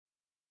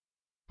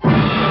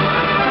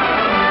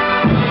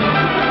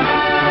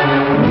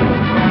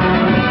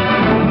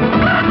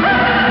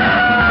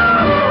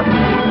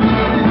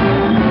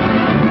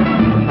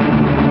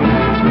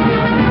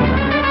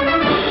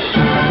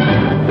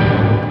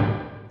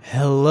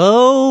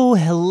Hello,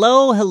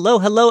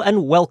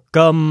 and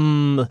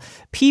welcome.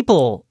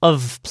 People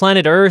of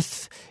planet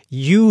Earth,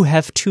 you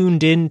have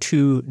tuned in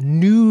to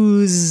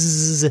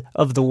News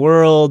of the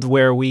World,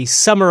 where we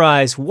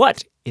summarize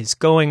what is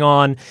going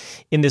on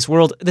in this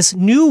world, this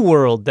new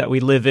world that we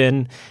live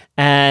in.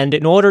 And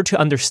in order to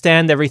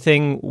understand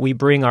everything, we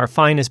bring our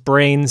finest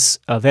brains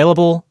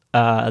available.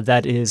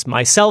 That is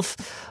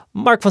myself,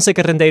 Mark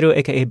Fonseca Rendeiro,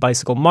 aka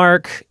Bicycle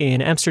Mark, in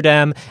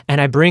Amsterdam,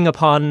 and I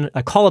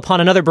call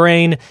upon another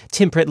brain,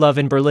 Tim Pritlove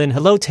in Berlin.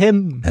 Hello,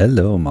 Tim.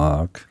 Hello,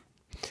 Mark.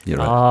 You're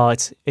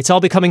right. It's all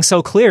becoming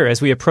so clear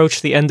as we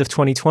approach the end of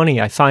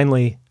 2020. I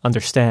finally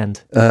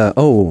understand.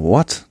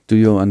 What do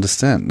you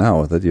understand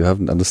now that you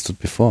haven't understood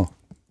before?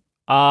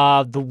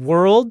 The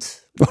world.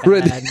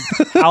 Already? And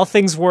how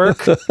things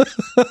work.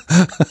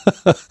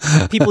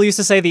 People used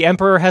to say the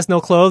emperor has no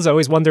clothes. I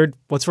always wondered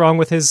what's wrong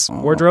with his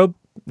wardrobe.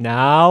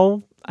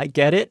 Now I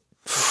get it.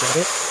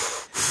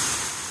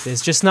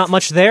 There's just not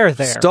much there.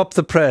 Stop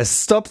the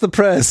press.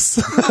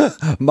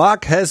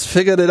 Mark has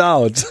figured it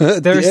out.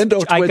 The end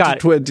of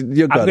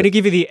 2020. I'm going to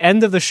give you the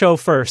end of the show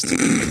first.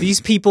 These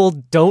people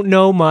don't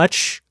know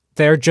much.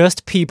 They're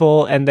just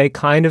people, and they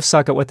kind of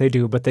suck at what they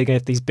do, but they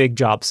get these big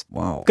jobs.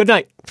 Wow. Good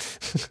night.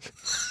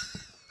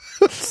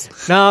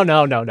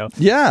 No.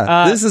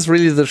 Yeah, this is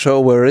really the show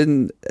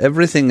wherein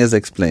everything is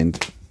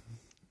explained.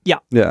 Yeah.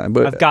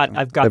 But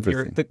I've got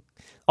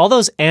all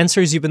those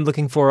answers you've been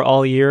looking for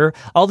all year,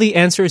 all the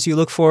answers you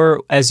look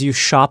for as you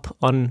shop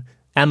on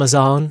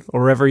Amazon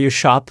or wherever you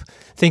shop,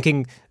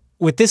 thinking,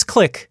 with this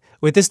click,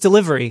 with this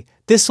delivery,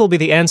 this will be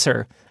the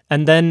answer.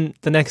 And then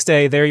the next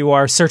day, there you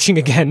are searching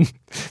again,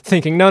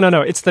 thinking, no,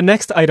 it's the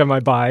next item I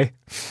buy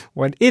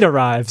when it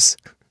arrives.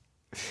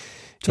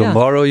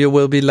 Tomorrow you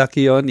will be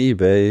lucky on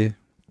eBay.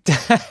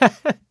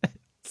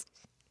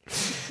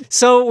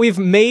 So we've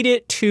made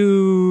it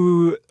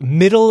to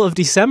middle of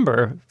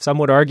December. Some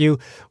would argue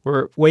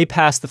we're way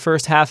past the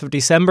first half of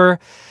December.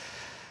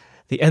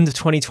 The end of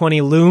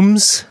 2020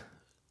 looms.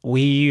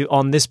 We,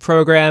 on this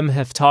program,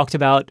 have talked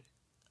about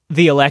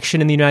the election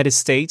in the United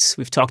States.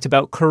 We've talked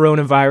about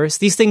coronavirus.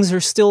 These things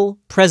are still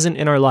present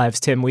in our lives,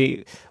 Tim.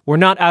 We're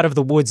not out of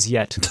the woods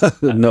yet.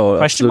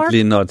 No,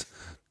 absolutely not.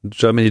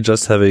 Germany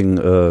just having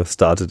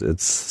started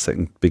its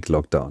second big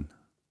lockdown.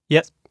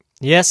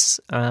 Yes.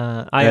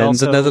 And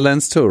the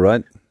Netherlands too,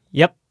 right?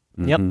 Yep.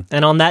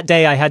 And on that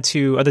day,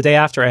 the day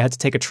after, I had to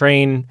take a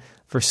train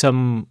for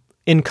some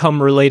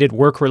income-related,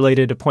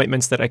 work-related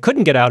appointments that I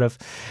couldn't get out of,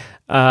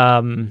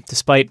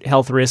 despite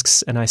health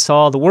risks. And I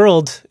saw the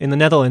world, in the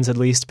Netherlands at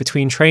least,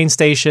 between train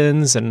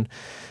stations and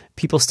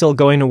people still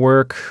going to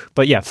work.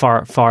 But yeah,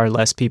 far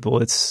less people.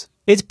 It's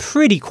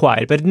pretty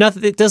quiet, but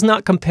it does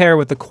not compare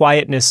with the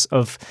quietness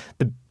of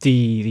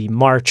the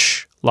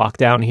March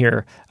lockdown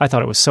here. I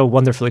thought it was so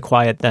wonderfully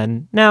quiet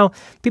then. Now,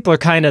 people are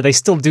they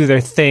still do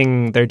their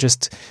thing. They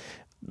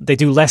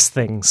do less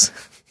things.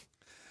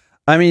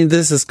 I mean,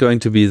 this is going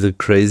to be the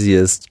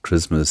craziest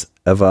Christmas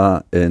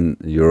ever in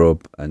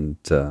Europe, and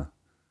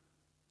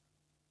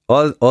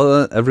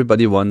all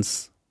everybody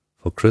wants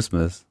for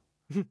Christmas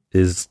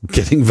is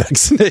getting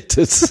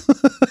vaccinated.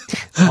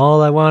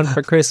 All I want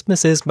for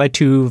Christmas is my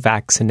two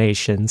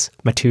vaccinations.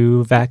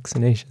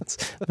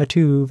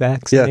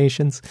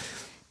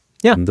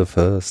 Yeah. On the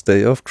first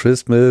day of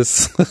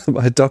Christmas,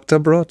 my doctor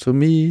brought to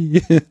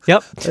me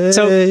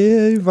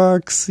a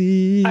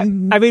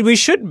vaccine. I mean, we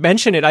should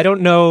mention it. I don't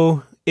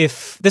know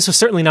if this was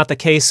certainly not the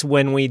case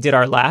when we did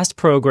our last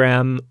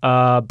program,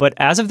 but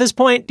as of this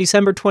point,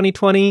 December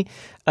 2020,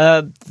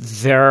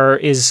 there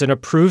is an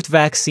approved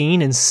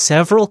vaccine in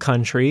several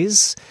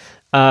countries,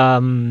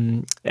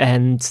 and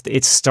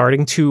it's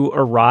starting to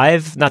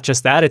arrive. Not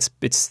just that,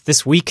 it's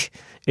this week.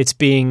 It's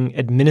being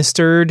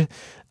administered.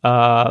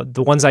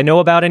 The ones I know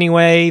about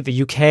anyway,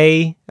 the UK,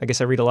 I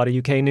guess I read a lot of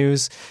UK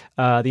news,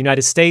 the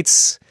United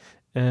States.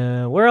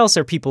 Where else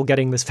are people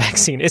getting this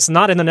vaccine? It's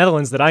not in the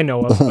Netherlands that I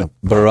know of. But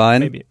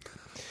Bahrain. Maybe.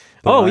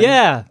 Oh,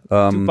 yeah.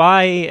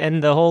 Dubai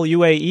and the whole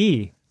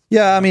UAE.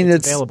 Yeah, I mean,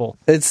 it's available.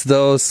 It's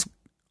those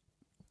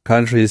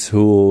countries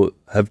who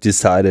have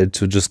decided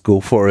to just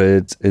go for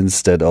it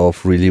instead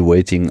of really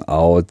waiting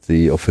out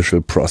the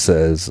official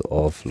process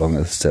of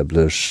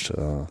long-established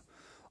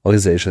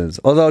organizations.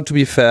 Although, to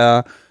be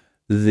fair,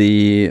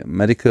 the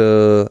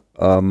medical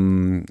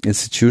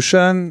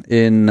institution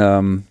in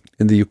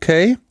the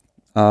UK,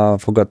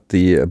 forgot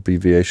the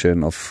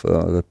abbreviation of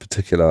the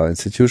particular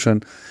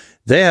institution,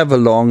 they have a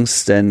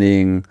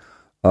long-standing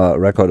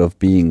record of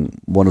being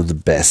one of the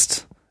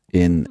best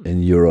in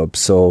Europe.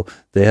 So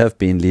they have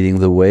been leading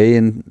the way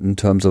in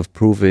terms of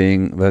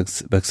proving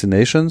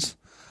vaccinations.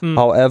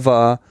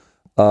 However,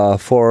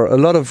 for a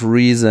lot of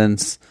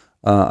reasons,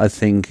 I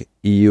think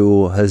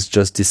EU has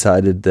just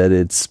decided that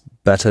it's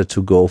better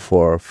to go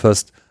for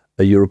first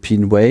a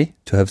European way,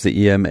 to have the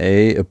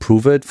EMA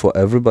approve it for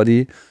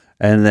everybody,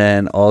 and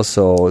then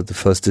also the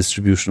first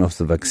distribution of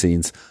the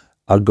vaccines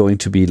are going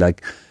to be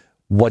like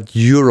what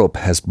Europe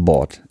has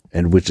bought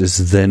and which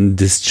is then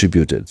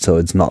distributed. So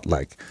it's not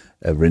like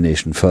every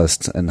nation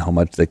first and how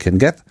much they can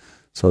get.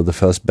 So the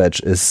first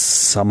batch is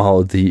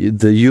somehow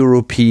the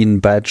European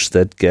batch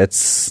that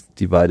gets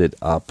divided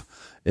up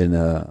in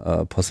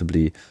a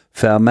possibly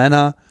fair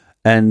manner.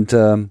 And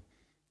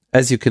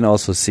as you can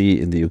also see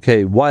in the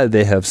UK, while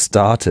they have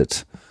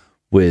started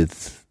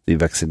with the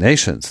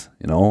vaccinations,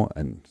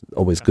 and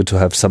always good to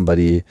have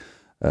somebody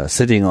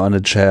sitting on a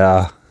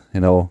chair,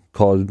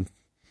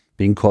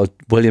 being called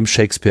William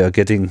Shakespeare,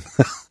 getting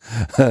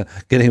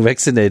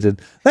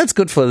vaccinated. That's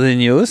good for the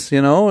news,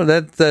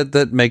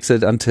 that makes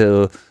it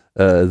until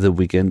the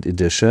weekend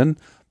edition.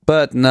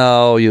 But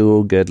now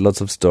you get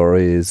lots of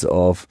stories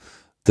of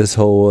this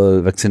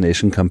whole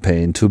vaccination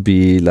campaign to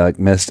be like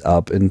messed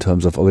up in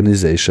terms of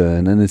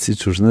organization and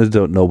institutions that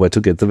don't know where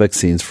to get the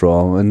vaccines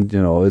from, and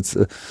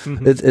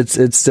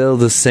it's still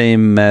the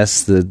same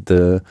mess that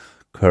the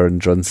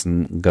current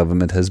Johnson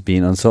government has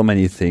been on so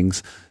many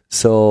things.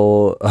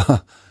 So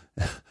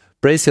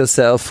brace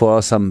yourself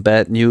for some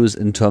bad news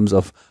in terms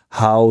of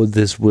how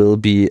this will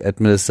be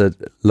administered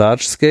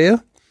large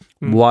scale.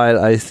 While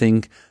I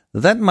think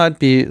that might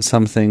be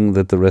something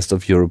that the rest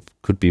of Europe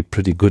could be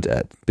pretty good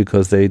at,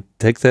 because they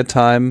take their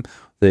time.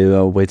 They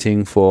are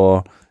waiting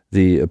for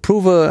the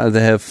approval, and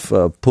they have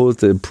pulled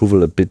the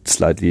approval a bit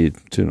slightly,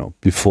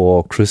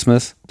 before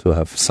Christmas, to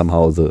have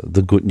somehow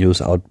the good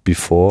news out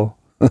before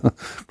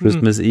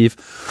Christmas Eve.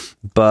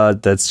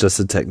 But that's just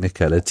a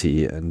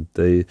technicality, and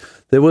they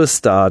will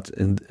start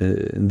in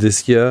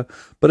this year.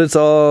 But it's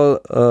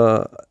all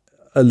a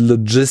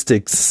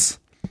logistics.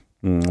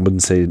 I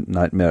wouldn't say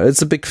nightmare.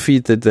 It's a big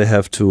feat that they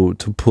have to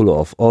pull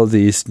off. All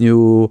these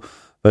new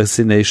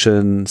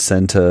vaccination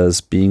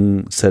centers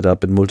being set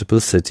up in multiple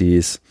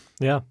cities.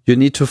 Yeah. You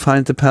need to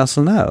find the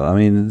personnel. I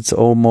mean, it's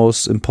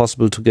almost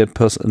impossible to get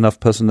enough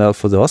personnel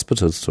for the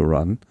hospitals to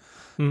run.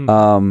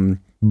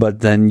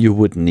 But then you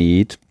would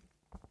need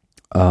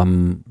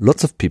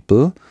lots of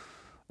people,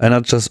 and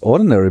not just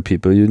ordinary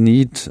people. You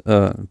need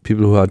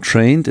people who are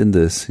trained in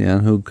this,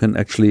 who can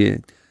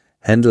actually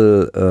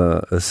handle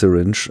a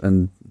syringe,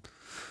 and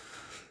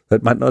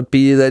that might not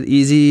be that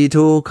easy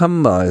to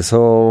come by.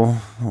 So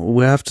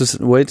we have to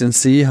wait and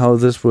see how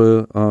this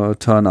will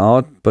turn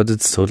out. But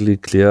it's totally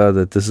clear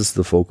that this is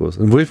the focus.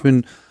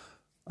 And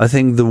I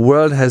think the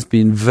world has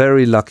been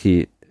very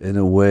lucky in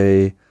a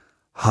way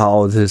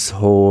how this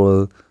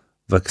whole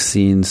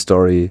vaccine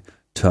story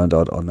turned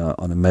out on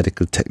a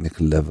medical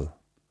technical level.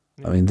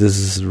 I mean, this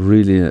is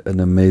really an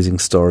amazing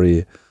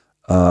story.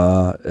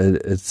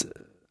 It's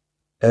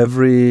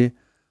every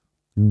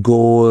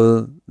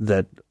goal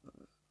that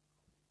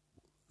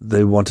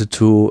they wanted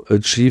to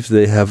achieve,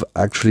 they have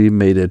actually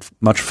made it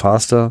much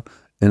faster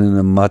and in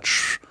a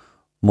much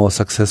more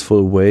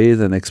successful way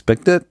than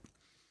expected.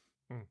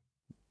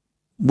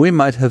 We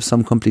might have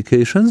some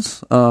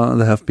complications.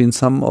 There have been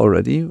some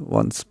already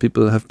once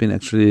people have been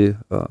actually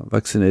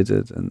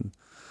vaccinated, and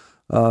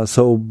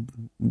so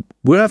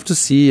we'll have to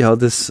see how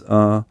this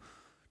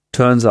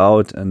turns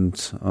out,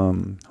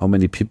 and how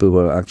many people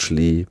will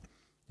actually,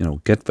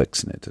 get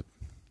vaccinated.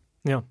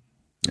 Yeah,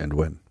 and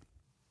when.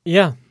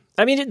 Yeah.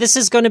 I mean, this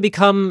is going to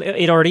become,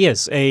 it already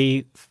is,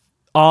 a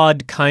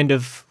odd kind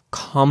of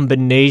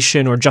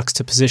combination or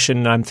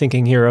juxtaposition. I'm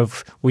thinking here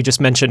of, we just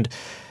mentioned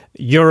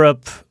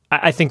Europe.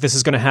 I think this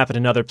is going to happen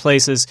in other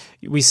places.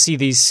 We see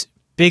these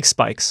big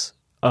spikes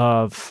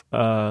of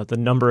the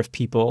number of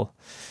people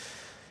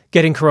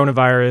getting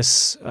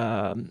coronavirus.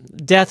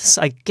 Deaths,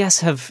 I guess,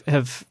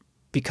 have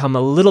become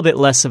a little bit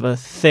less of a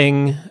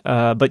thing,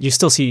 but you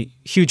still see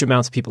huge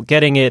amounts of people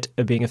getting it,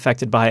 being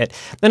affected by it.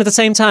 And at the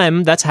same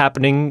time, that's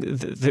happening.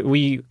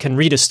 We can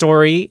read a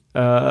story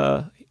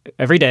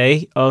every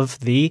day of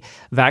the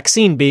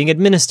vaccine being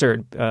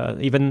administered,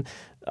 even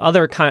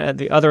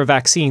the other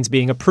vaccines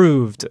being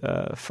approved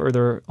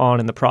further on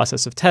in the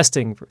process of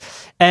testing.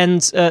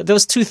 And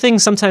those two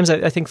things sometimes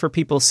I think for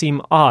people seem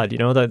odd.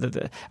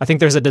 I think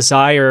there's a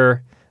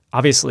desire,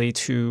 obviously,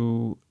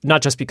 to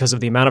not just because of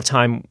the amount of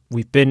time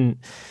we've been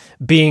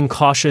being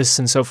cautious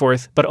and so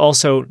forth, but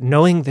also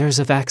knowing there's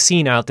a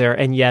vaccine out there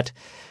and yet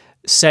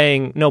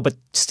saying, no, but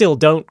still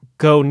don't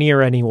go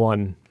near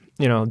anyone.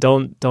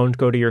 Don't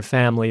go to your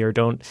family, or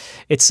don't.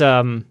 It's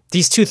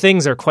these two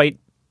things are quite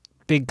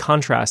big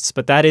contrasts,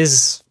 but that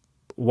is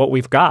what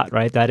we've got,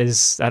 right? That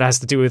has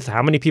to do with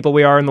how many people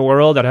we are in the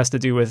world. That has to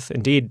do with,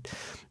 indeed,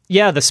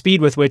 the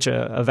speed with which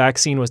a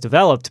vaccine was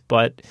developed,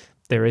 but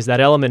there is that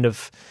element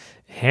of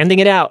handing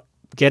it out,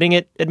 getting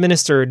it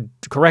administered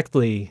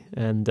correctly.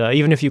 And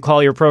even if you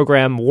call your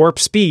program Warp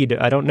Speed,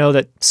 I don't know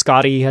that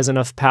Scotty has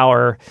enough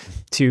power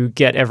to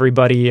get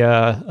everybody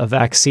a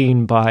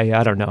vaccine by,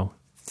 I don't know,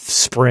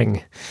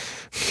 spring.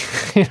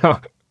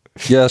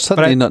 Yeah,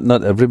 certainly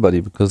not everybody,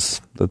 because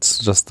that's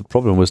just the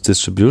problem with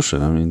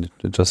distribution. I mean,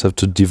 you just have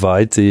to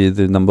divide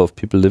the number of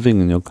people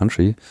living in your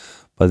country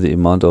by the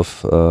amount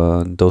of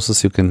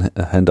doses you can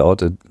hand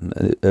out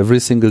every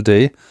single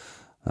day.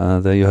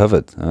 There you have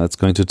it. It's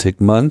going to take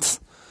months,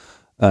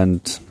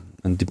 and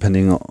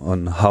depending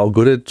on how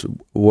good it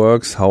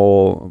works,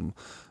 how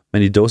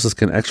many doses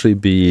can actually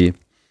be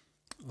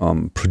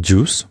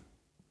produced,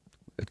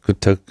 it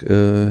could take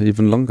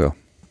even longer.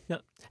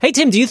 Hey,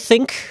 Tim, do you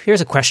think,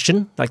 here's a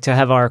question, like to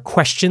have our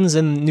questions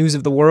and news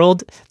of the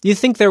world. Do you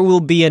think there will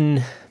be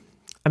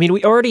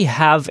we already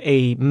have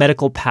a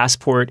medical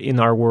passport in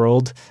our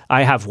world.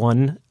 I have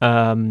one,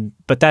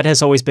 but that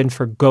has always been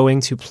for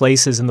going to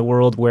places in the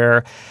world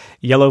where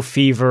yellow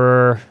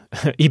fever,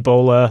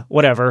 Ebola,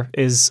 whatever,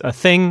 is a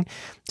thing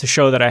to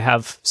show that I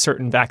have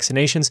certain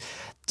vaccinations.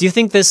 Do you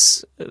think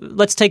this,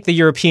 let's take the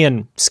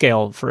European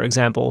scale, for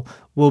example,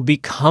 will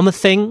become a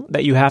thing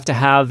that you have to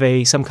have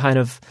some kind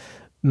of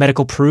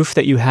medical proof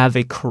that you have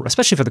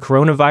especially for the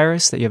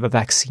coronavirus, that you have a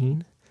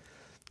vaccine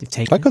you've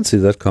taken? I could see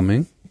that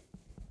coming.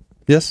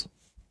 Yes,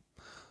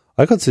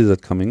 I could see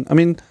that coming. I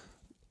mean,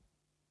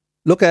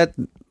 look at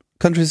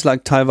countries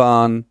like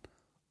Taiwan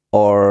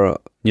or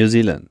New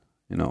Zealand,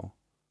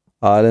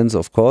 Islands,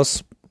 of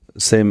course.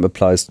 Same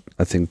applies,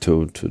 I think,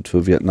 to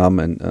Vietnam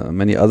and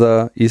many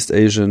other East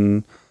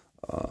Asian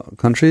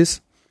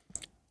countries.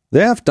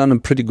 They have done a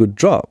pretty good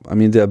job. I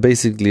mean, they're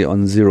basically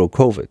on zero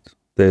COVID.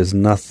 There's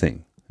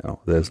nothing.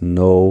 There's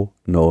no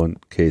known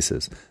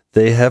cases.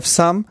 They have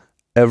some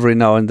every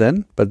now and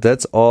then, but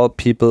that's all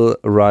people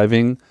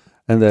arriving,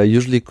 and they're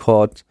usually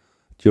caught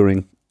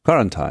during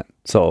quarantine.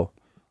 So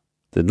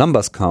the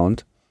numbers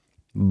count,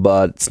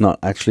 but it's not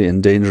actually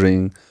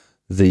endangering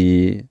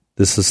the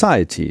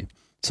society.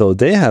 So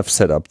they have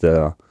set up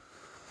their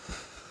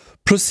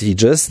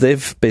procedures.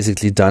 They've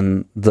basically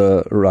done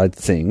the right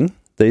thing.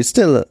 They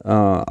still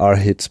are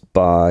hit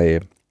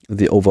by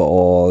the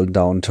overall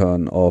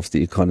downturn of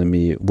the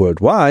economy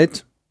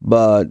worldwide,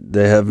 but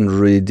they haven't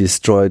really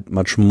destroyed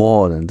much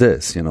more than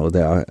this.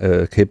 They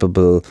are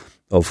capable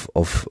of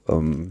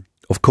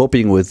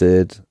coping with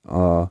it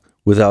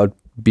without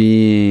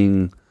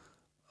being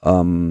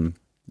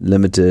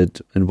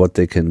limited in what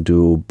they can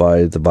do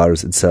by the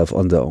virus itself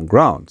on their own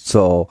ground.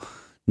 So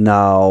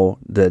now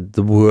that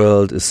the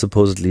world is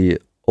supposedly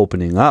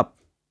opening up,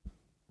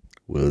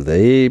 will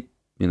they,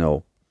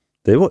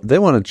 they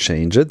want to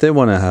change it. They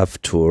want to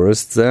have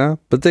tourists there,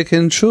 but they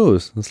can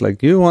choose. It's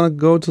like, you want to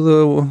go to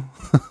the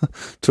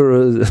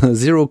to a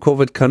zero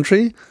COVID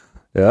country?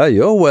 Yeah,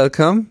 you're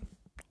welcome.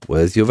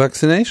 Where's your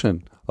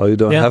vaccination? Oh, you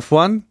don't have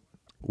one?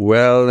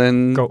 Well,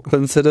 then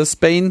consider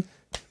Spain.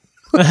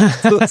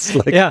 So it's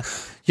like,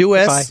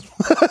 US,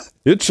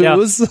 you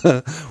choose.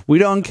 Yeah. We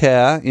don't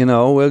care.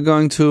 We're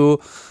going to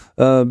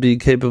be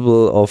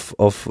capable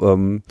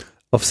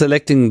of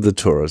selecting the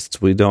tourists.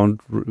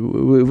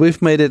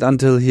 We've made it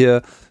until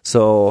here.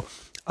 So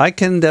I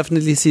can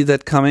definitely see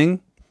that coming.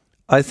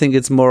 I think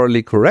it's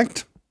morally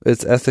correct.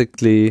 It's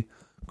ethically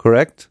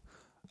correct,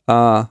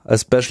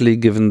 especially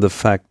given the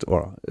fact,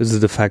 or is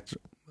it a fact?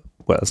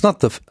 Well, it's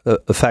not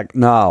a fact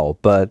now,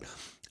 but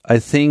I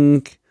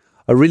think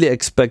I really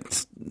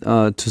expect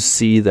to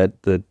see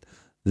that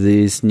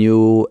these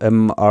new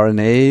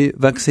mRNA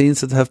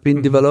vaccines that have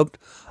been developed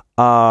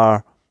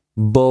are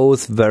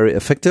both very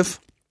effective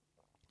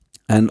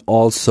and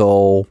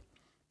also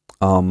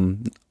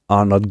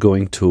are not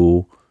going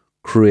to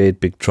create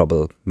big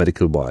trouble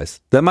medical-wise.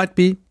 There might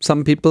be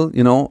some people,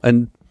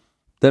 and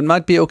that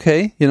might be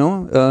okay,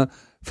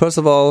 First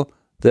of all,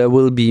 there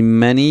will be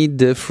many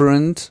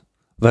different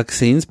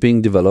vaccines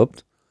being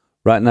developed.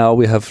 Right now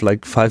we have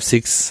like 5,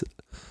 6,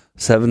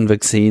 7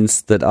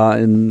 vaccines that are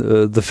in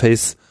the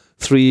phase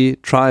 3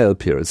 trial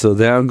period. So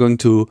they are going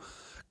to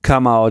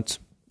come out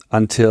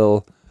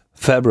until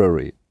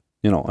February,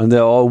 and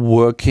they're all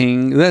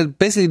working. They're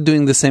basically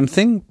doing the same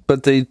thing,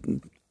 but they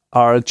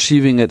are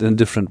achieving it in a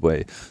different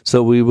way.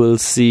 So we will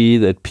see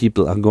that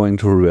people are going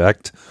to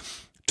react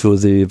to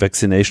the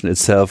vaccination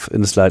itself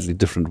in a slightly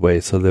different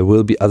way. So there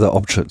will be other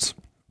options.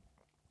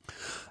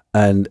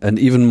 And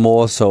even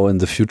more so in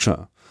the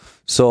future.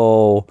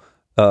 So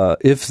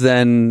if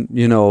then,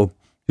 you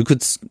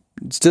could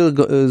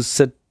still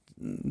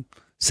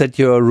set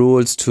your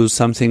rules to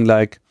something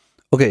like,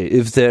 okay,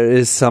 if there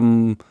is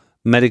some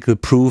medical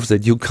proof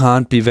that you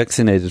can't be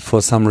vaccinated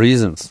for some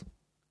reasons,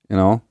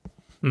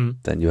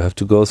 then you have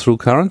to go through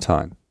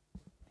quarantine.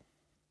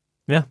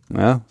 Yeah.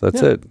 Yeah,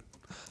 that's it.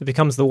 It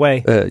becomes the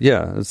way.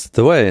 It's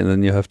the way, and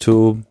then you have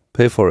to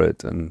pay for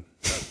it, and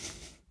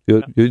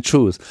you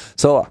choose.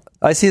 So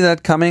I see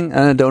that coming,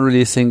 and I don't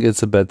really think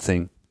it's a bad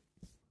thing.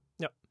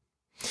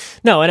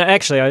 No, and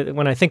actually,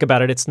 when I think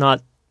about it, it's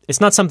not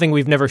something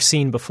we've never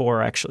seen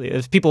before. Actually,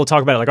 if people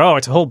talk about it like, oh,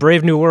 it's a whole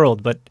brave new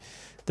world, but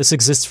this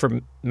exists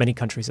for many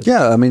countries.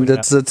 Yeah, I mean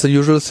that's a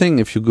usual thing.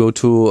 If you go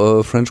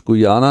to French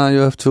Guiana, you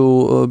have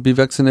to be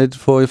vaccinated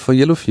for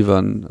yellow fever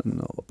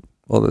and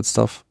all that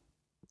stuff.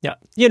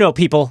 Yeah,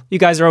 people, you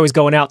guys are always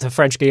going out to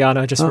French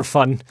Guiana just for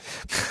fun.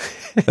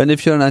 And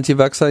if you're an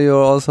anti-vaxxer,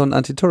 you're also an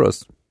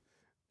anti-tourist.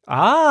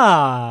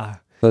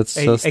 That's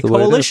a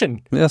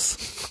coalition.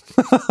 Yes.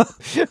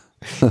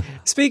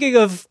 Speaking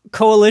of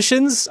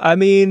coalitions, I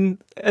mean,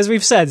 as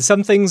we've said,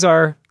 some things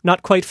are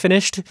not quite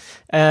finished.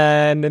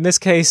 And in this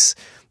case,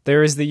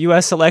 there is the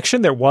U.S.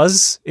 election. There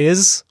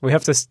is. We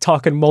have to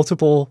talk in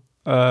multiple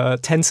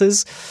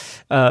tenses.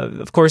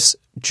 Of course,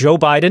 Joe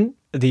Biden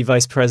the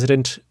vice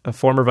president, a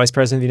former vice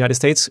president of the United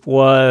States,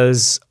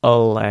 was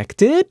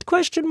elected,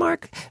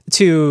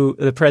 to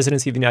the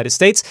presidency of the United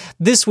States.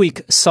 This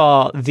week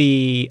saw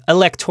the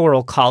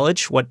Electoral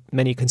College, what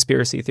many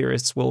conspiracy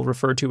theorists will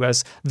refer to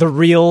as the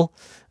real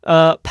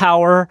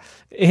power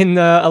in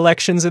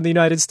elections in the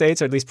United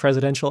States, or at least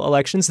presidential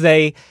elections.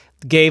 They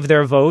gave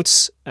their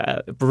votes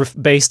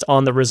based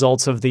on the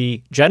results of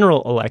the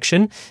general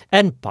election,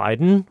 and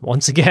Biden,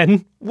 once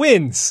again,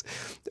 wins.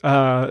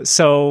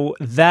 So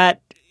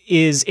that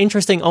is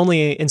interesting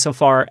only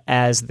insofar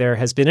as there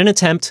has been an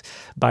attempt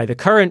by the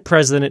current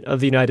president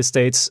of the United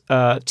States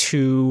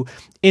to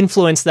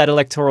influence that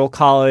electoral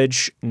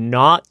college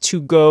not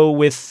to go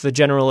with the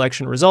general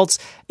election results.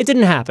 It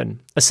didn't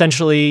happen.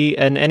 Essentially,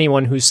 and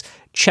anyone who's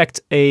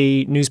checked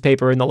a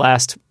newspaper in the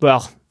last,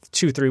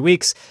 2-3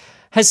 weeks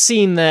has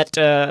seen that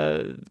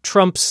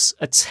Trump's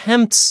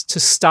attempts to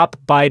stop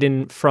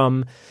Biden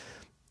from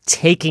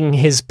taking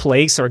his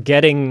place or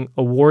getting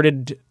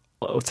awarded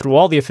through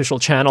all the official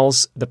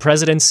channels the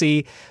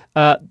presidency,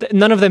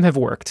 none of them have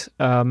worked.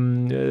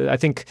 I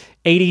think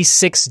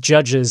 86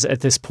 judges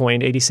at this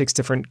point, 86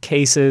 different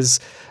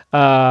cases,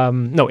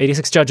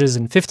 86 judges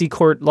and 50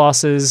 court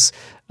losses,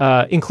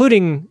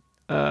 including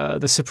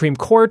the Supreme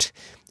Court.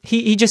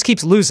 He just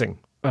keeps losing,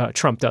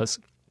 Trump does.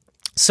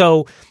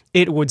 So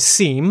it would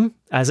seem,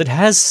 as it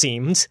has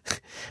seemed,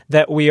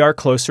 that we are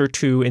closer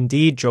to,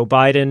 indeed, Joe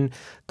Biden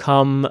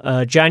come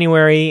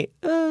January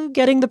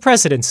getting the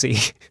presidency.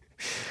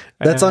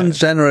 That's on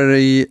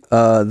January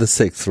the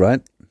 6th, right?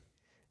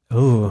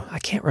 Oh, I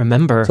can't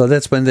remember. So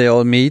that's when they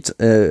all meet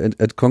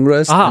at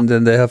Congress, and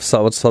then they have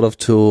sort of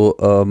to,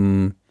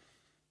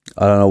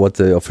 I don't know what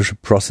the official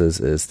process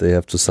is. They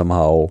have to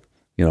somehow,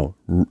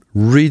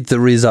 read the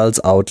results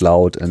out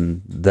loud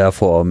and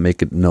therefore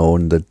make it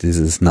known that this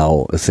is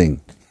now a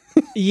thing.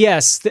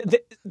 Yes.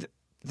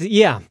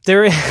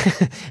 There.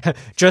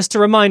 Just a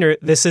reminder,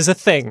 this is a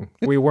thing.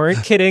 We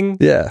weren't kidding.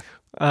 Yeah.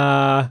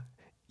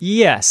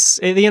 Yes.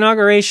 The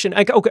inauguration.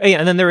 Okay,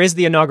 and then there is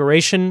the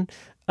inauguration,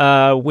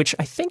 which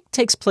I think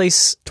takes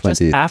place 20th.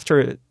 Just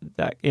after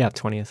that. Yeah,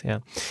 20th. Yeah.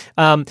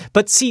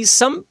 But see,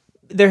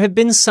 there have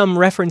been some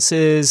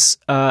references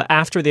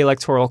after the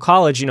Electoral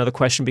College. The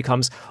question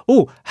becomes,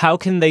 how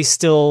can they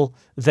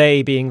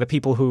being the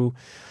people who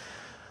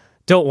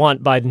don't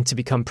want Biden to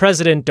become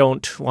president,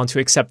 don't want to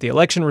accept the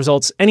election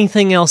results,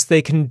 anything else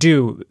they can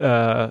do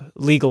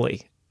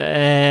legally?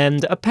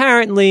 And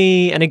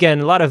apparently, and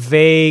again, a lot of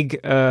vague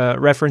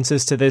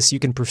references to this, you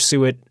can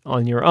pursue it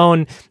on your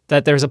own,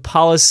 that there's a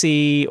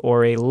policy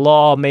or a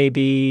law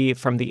maybe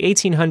from the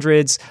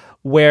 1800s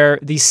where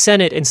the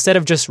Senate, instead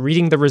of just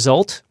reading the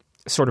result,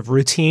 sort of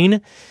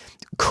routine,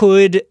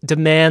 could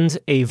demand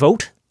a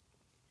vote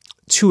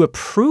to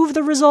approve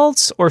the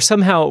results or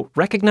somehow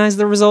recognize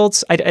the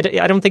results. I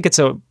don't think it's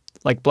a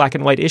black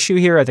and white issue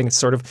here. I think it's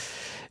sort of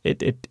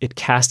it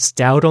casts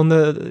doubt on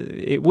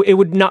it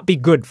would not be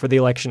good for the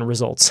election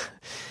results.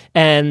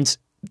 And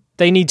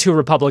they need 2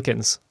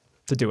 Republicans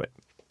to do it.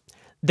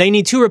 They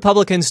need 2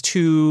 Republicans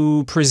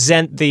to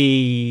present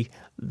that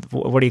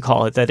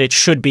it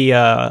should be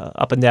a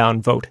up and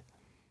down vote.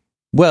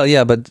 Well,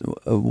 yeah, but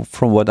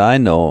from what I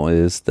know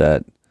is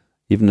that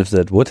even if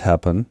that would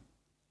happen,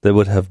 they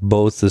would have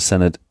both the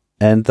Senate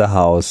and the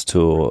House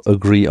to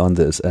agree on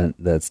this, and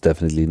that's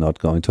definitely not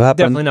going to happen.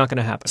 Definitely not going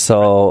to happen.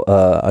 So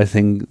I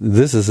think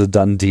this is a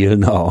done deal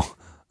now.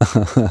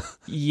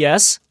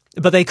 Yes,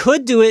 but they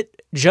could do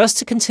it just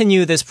to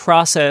continue this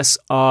process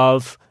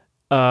of,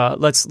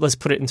 let's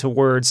put it into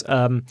words.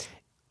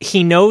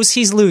 He knows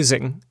he's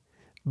losing,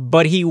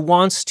 but he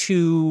wants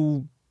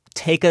to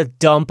take a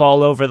dump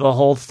all over the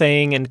whole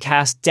thing and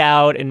cast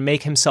doubt and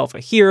make himself a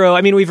hero.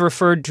 I mean, we've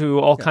referred to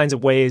all kinds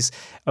of ways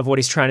of what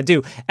he's trying to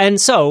do. And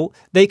so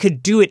they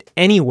could do it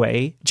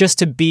anyway just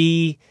to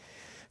be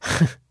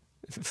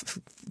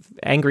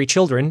angry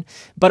children,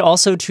 but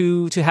also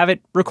to have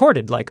it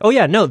recorded.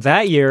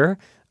 That year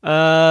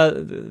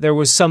there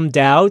was some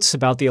doubts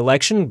about the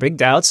election, big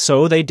doubts,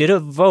 so they did a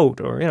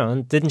vote or,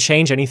 didn't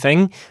change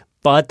anything,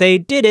 but they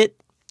did it.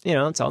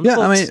 It's on the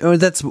books. I mean,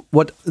 that's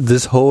what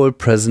this whole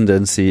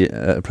presidency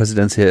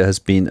has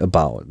been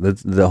about.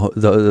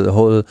 The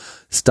whole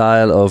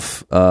style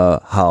of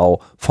how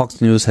Fox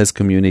News has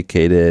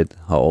communicated,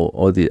 how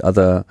all the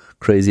other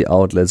crazy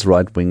outlets,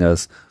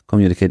 right-wingers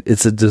communicate.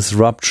 It's a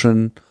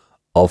disruption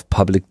of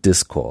public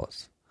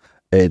discourse.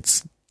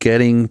 It's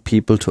getting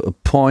people to a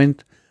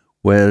point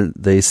where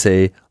they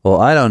say,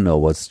 I don't know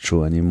what's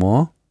true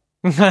anymore.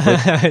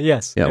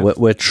 Yes. Yeah,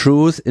 where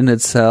truth in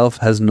itself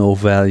has no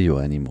value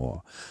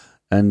anymore.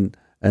 And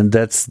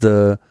that's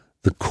the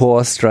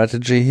core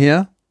strategy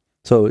here.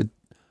 So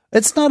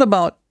it's not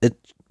about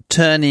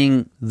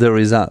turning the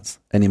results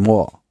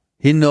anymore.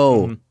 He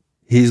knows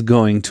he's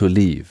going to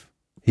leave.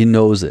 He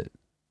knows it.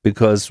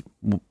 Because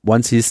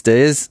once he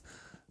stays,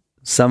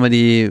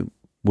 somebody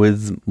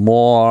with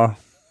more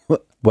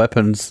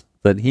weapons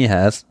than he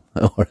has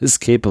or is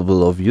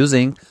capable of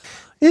using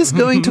is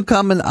going to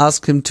come and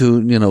ask him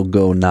to,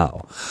 go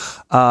now.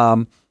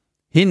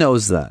 He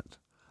knows that.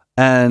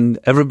 And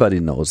everybody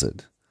knows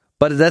it.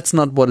 But that's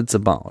not what it's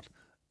about.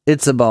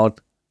 It's about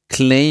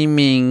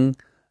claiming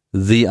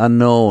the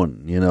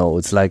unknown.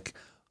 It's like,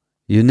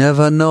 you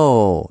never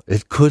know.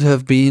 It could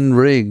have been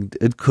rigged.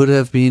 It could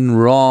have been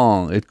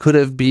wrong. It could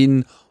have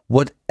been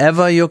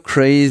whatever your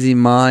crazy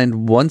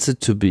mind wants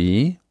it to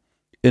be,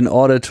 in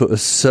order to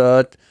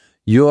assert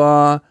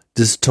your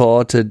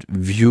distorted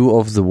view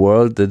of the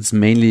world that's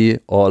mainly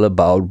all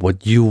about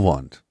what you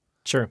want.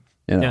 Sure.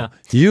 Yeah.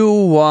 You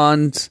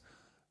want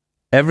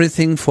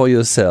everything for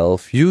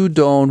yourself. You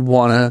don't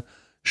want to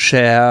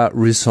share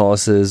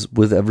resources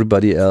with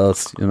everybody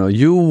else.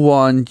 You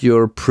want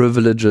your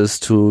privileges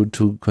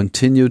to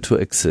continue to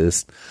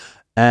exist.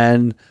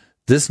 And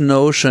this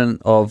notion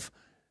of,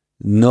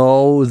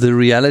 no, the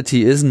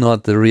reality is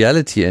not the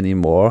reality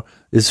anymore,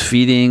 is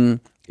feeding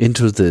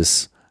into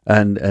this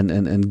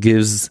and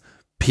gives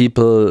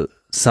people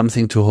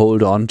something to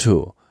hold on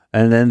to.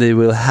 And then they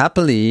will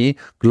happily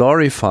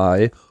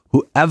glorify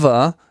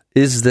whoever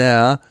is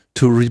there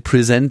to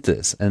represent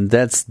this. And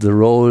that's the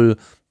role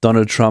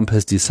Donald Trump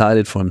has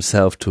decided for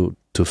himself to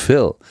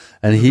fill.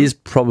 And he's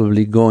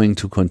probably going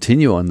to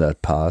continue on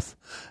that path.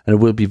 And it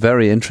will be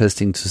very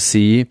interesting to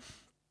see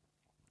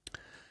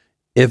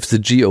if the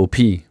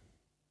GOP,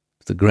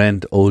 the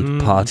grand old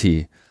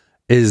party,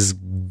 is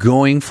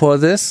going for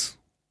this,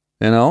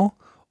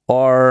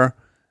 or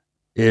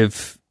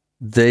if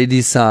they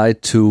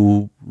decide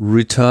to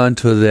return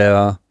to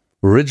their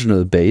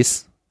original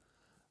base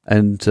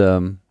and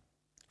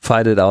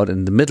fight it out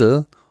in the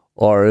middle,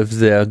 or if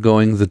they're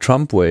going the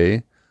Trump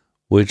way,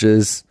 which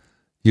is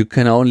you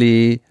can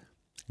only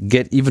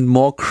get even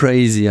more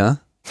crazier.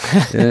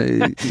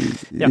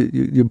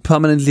 You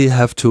permanently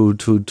have to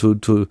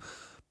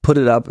put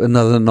it up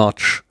another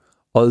notch,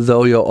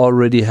 although you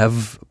already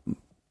have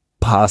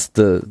passed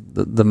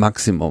the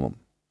maximum.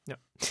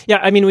 Yeah,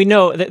 I mean, we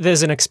know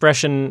there's an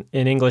expression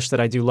in English that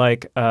I do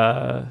like,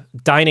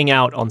 dining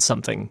out on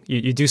something.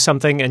 You do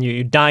something and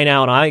you dine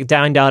out. I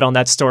dined out on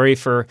that story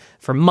for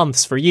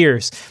months, for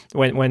years.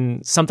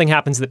 When something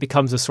happens that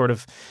becomes a sort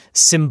of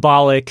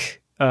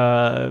symbolic,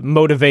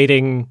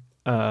 motivating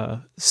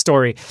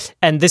story.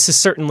 And this is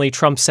certainly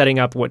Trump setting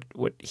up what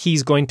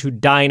he's going to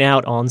dine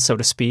out on, so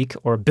to speak,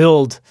 or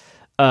build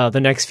the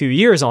next few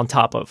years on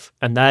top of.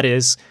 And that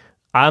is,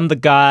 I'm the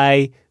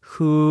guy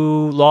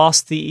who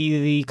lost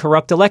the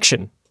corrupt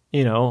election.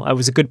 I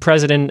was a good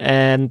president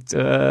and,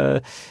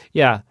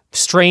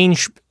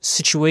 strange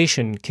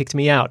situation kicked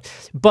me out.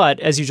 But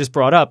as you just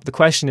brought up,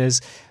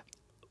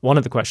 one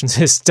of the questions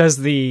is, does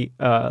the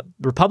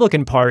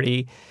Republican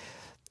Party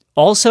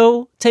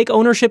also take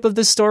ownership of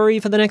this story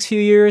for the next few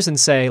years and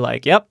say,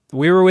 like, yep,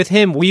 we were with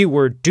him, we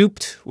were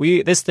duped,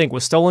 this thing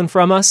was stolen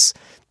from us,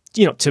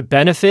 to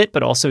benefit,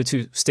 but also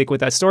to stick with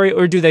that story?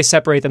 Or do they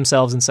separate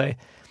themselves and say,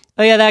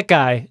 oh yeah, that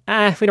guy,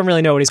 we don't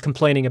really know what he's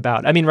complaining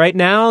about? I mean, right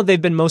now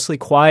they've been mostly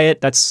quiet.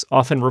 That's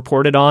often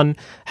reported on,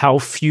 how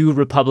few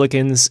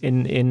Republicans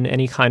in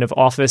any kind of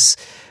office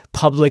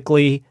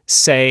publicly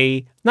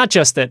say, not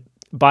just that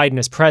Biden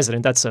is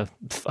president, that's a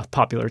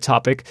popular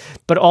topic,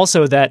 but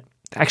also that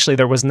actually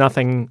there was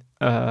nothing,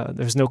 there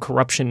was no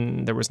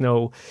corruption, there was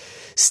no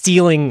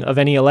stealing of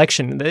any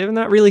election. They're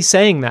not really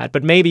saying that,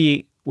 but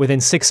maybe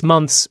within 6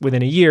 months,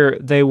 within a year,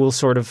 they will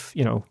sort of,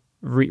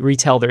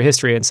 retell their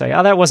history and say,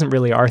 oh, that wasn't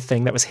really our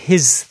thing, that was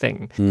his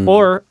thing.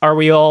 Or are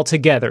we all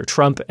together,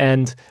 Trump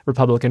and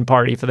Republican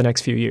Party, for the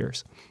next few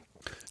years?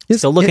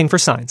 Still looking for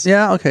signs.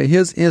 Yeah, okay.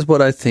 Here's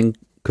what I think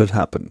could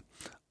happen.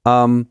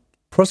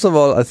 First of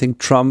all, I think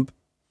Trump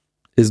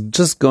is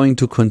just going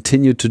to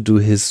continue to do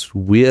his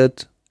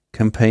weird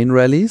campaign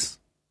rallies,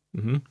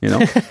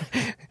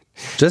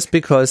 just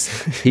because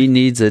he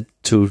needs it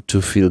to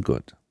feel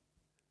good.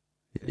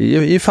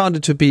 He found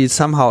it to be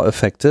somehow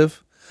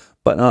effective,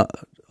 but not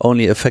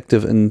only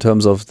effective in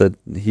terms of that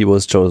he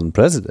was chosen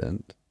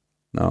president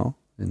now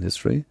in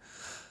history,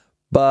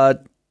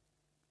 but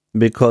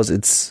because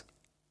it's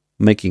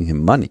making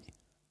him money.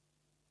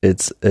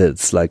 It's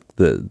like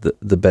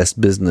the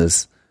best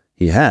business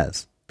he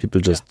has.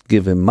 People just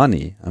give him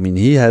money. I mean,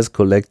 he has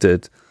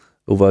collected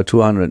over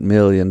 $200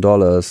 million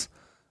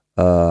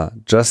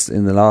just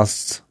in the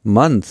last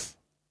month,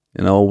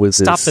 with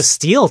Stop the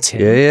steal,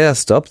 Tim. Yeah,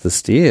 stop the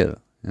steal,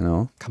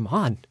 Come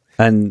on.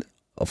 And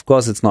of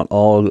course, it's not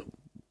all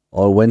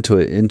went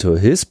into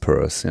his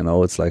purse,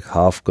 it's like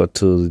half got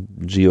to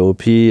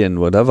GOP and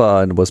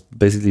whatever, and was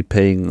basically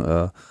paying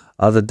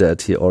other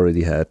debt he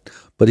already had.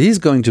 But he's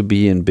going to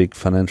be in big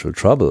financial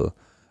trouble.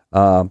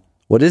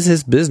 What is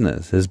his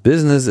business? His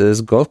business is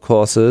golf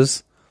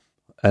courses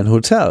and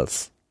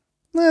hotels.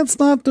 It's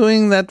not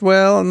doing that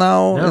well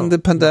now in the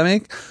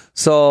pandemic.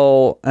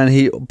 So, and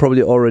he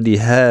probably already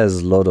has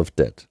a lot of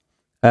debt.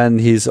 And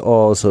he's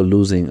also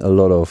losing a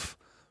lot of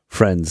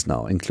friends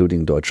now,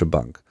 including Deutsche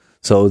Bank.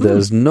 So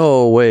there's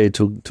no way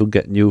to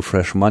get new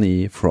fresh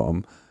money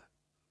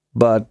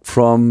but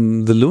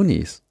from the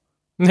loonies.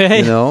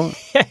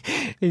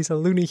 He's a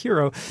loony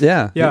hero.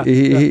 Yeah.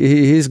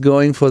 He's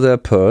going for their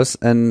purse,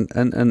 and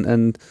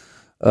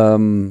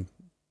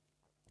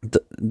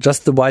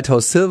just the White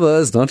House silver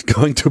is not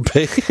going to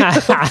pay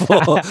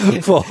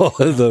for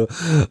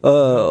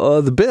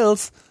all the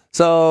bills.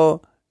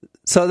 So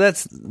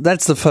that's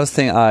the first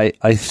thing I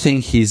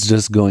think he's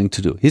just going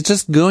to do. He's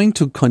just going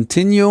to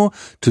continue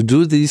to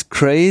do these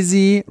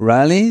crazy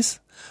rallies,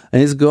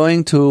 and he's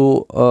going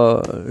to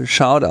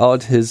shout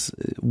out his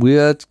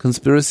weird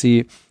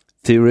conspiracy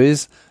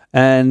theories,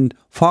 and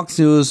Fox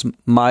News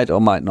might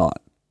or might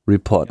not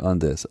report on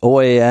this.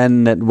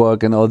 OAN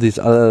network and all these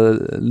other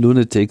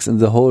lunatics and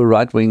the whole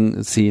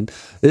right-wing scene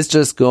is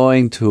just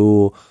going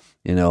to,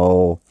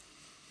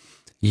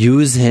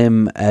 use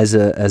him as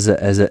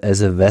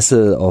a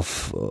vessel of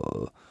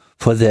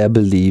for their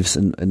beliefs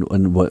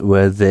and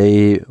where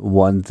they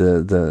want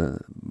the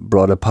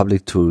broader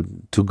public to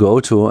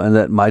go to, and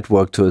that might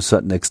work to a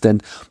certain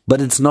extent,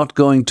 but it's not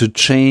going to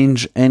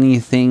change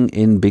anything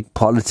in big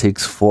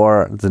politics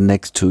for the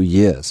next 2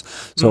 years.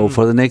 So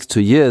for the next 2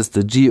 years,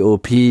 the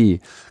GOP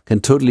can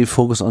totally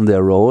focus on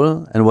their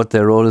role, and what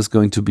their role is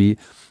going to be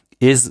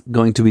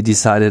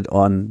decided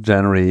on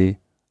January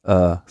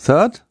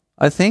 3rd.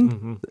 I think,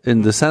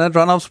 in the Senate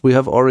runoffs we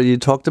have already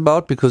talked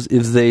about, because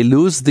if they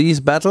lose these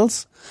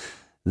battles,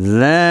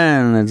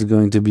 then it's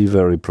going to be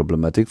very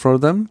problematic for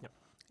them. Yep.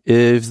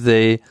 If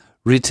they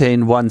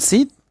retain one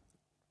seat,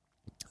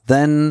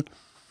 then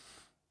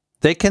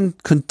they can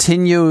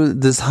continue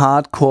this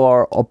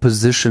hardcore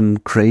opposition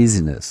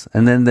craziness,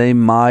 and then they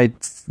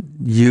might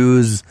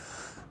use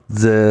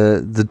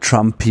the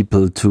Trump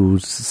people to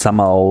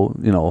somehow,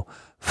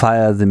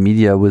 fire the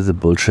media with the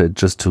bullshit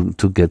just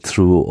to get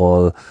through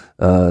all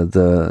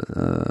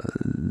the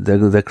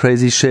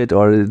crazy shit,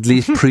 or at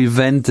least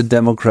prevent the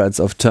Democrats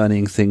of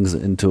turning things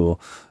into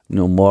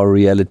more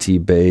reality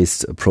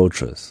based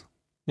approaches.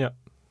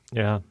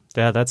 Yeah.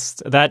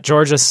 That's that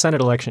Georgia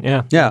Senate election.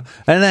 Yeah.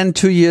 And then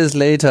 2 years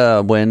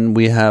later, when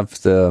we have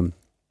the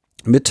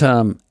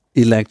midterm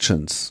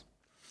elections,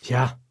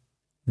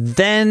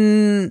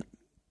 then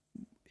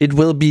it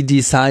will be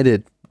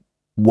decided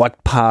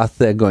what path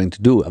they're going to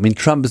do. I mean,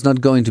 Trump is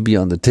not going to be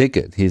on the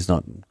ticket. He's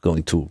not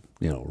going to,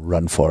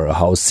 run for a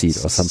House seat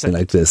or something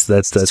like this.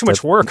 That's too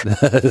much work.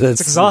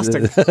 It's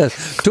exhausting.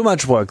 Too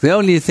much work. The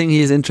only thing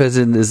he's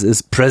interested in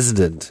is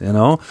president,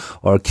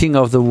 or king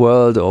of the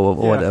world, or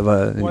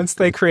whatever. Once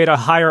they create a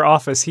higher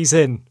office, he's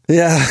in.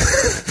 Yeah.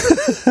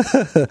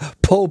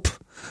 Pope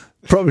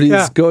probably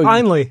is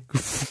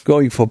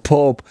going for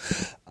Pope.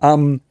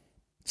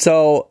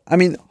 So, I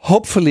mean,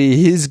 hopefully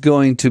he's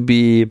going to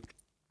be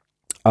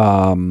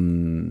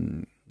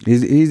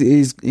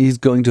he's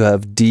going to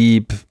have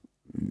deep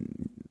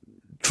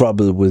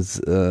trouble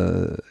with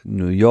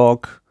New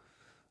York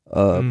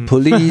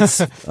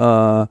police.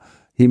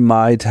 He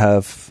might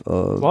have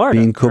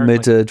been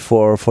committed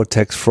for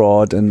tax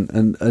fraud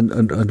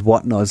and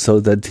whatnot, so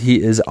that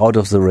he is out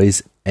of the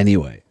race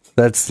anyway.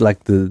 That's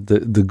like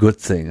the good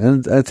thing,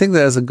 and I think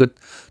there's a good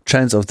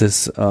chance of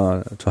this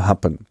to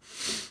happen.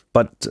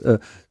 But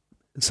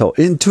so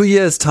in 2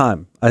 years'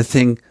 time, I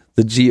think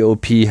the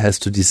GOP has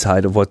to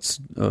decide what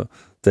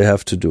they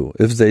have to do.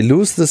 If they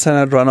lose the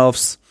Senate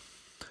runoffs,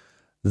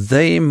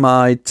 they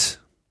might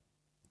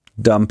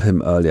dump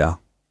him earlier,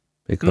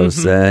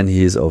 because then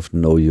he's of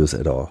no use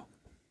at all.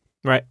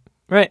 Right.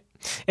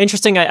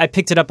 Interesting. I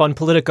picked it up on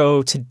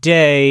Politico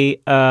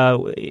today,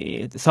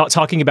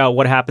 talking about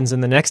what happens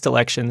in the next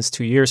elections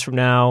 2 years from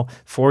now,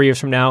 4 years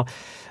from now.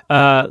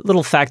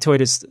 Little factoid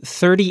is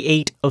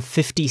 38 of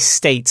 50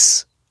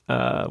 states,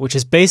 which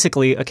is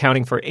basically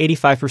accounting for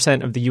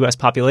 85% of the U.S.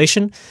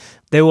 population.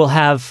 They will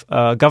have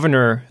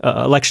governor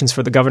elections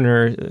for the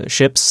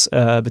governorships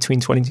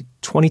between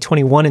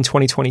 2021 and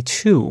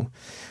 2022.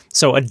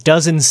 So a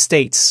dozen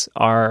states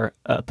are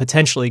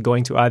potentially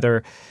going to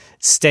either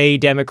stay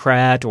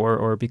Democrat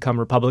or become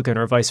Republican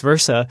or vice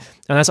versa.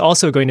 And that's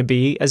also going to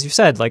be, as you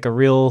said, like a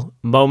real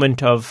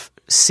moment of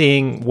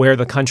seeing where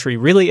the country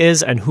really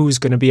is and who's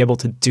going to be able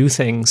to do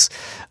things,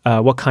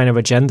 what kind of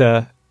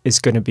agenda is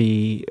going to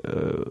be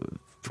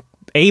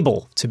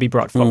able to be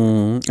brought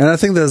forward. And I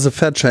think there's a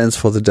fair chance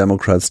for the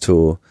Democrats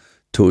to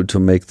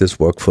make this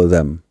work for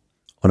them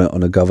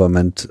on a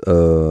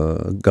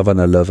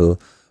governor level,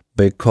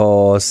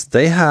 because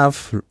they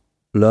have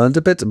learned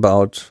a bit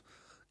about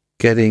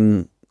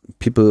getting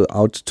people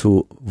out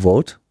to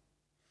vote.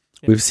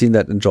 Yeah. We've seen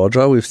that in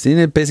Georgia. We've seen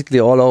it basically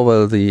all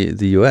over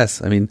the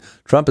US. I mean,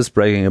 Trump is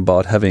bragging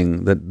about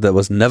having that there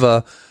was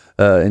never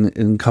an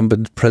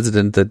incumbent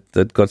president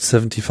that got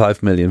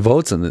 75 million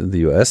votes in the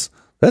US.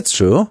 That's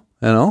true,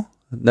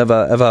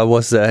 Never ever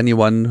was there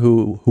anyone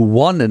who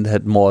won and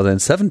had more than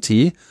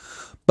 70,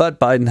 but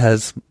Biden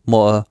has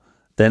more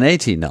than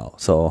 80 now.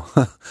 So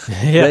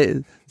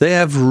they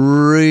have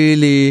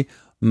really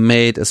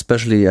made,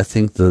 especially I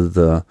think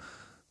the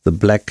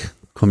black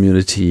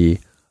community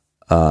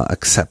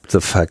accept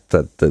the fact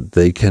that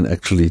they can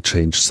actually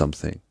change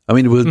something. I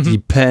mean, it will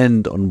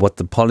depend on what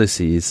the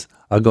policies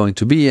are going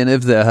to be, and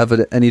if they have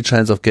any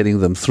chance of getting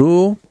them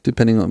through,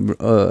 depending on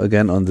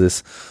again on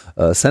this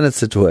Senate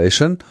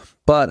situation.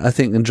 But I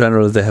think in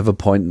general they have a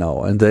point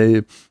now, and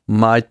they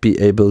might be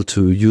able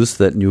to use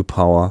that new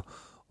power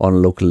on a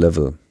local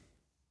level.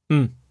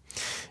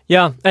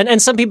 Yeah,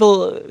 and some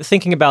people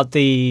thinking about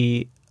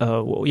the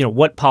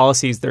what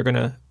policies they're going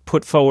to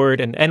put forward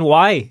and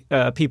why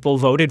people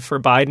voted for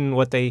Biden,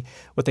 what they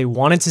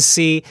wanted to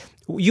see.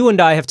 You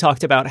and I have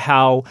talked about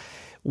how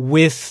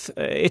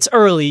it's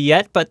early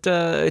yet, but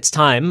it's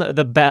time.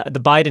 The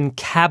Biden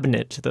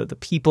cabinet, the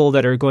people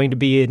that are going to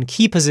be in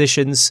key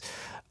positions,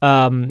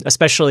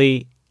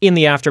 especially in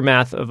the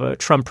aftermath of a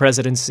Trump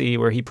presidency,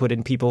 where he put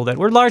in people that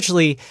were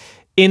largely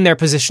in their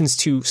positions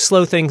to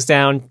slow things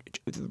down,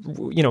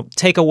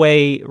 take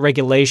away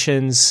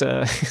regulations.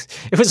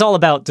 It was all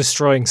about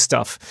destroying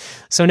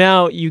stuff. So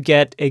now you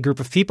get a group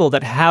of people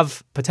that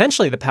have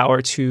potentially the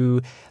power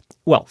to,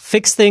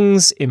 fix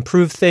things,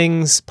 improve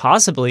things,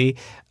 possibly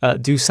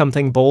do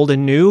something bold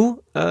and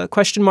new, ?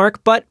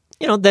 But,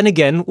 then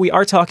again, we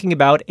are talking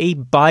about a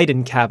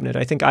Biden cabinet.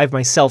 I think I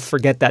myself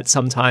forget that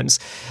sometimes.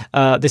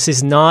 This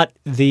is not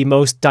the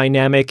most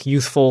dynamic,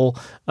 youthful,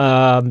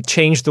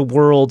 change the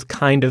world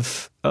kind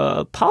of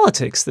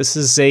politics. This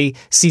is a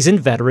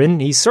seasoned veteran.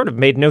 He's sort of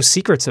made no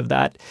secrets of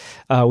that.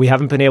 We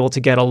haven't been able to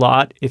get a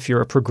lot, if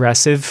you're a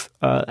progressive,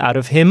 out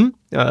of him,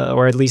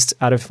 or at least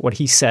out of what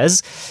he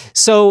says.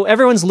 So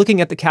everyone's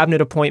looking at the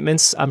cabinet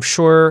appointments. I'm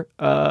sure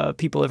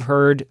people have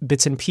heard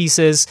bits and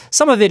pieces.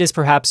 Some of it is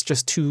perhaps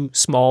just too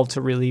small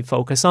to really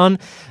focus on.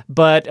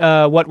 But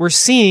what we're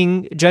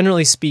seeing,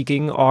 generally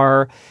speaking,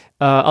 are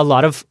a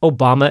lot of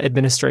Obama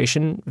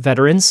administration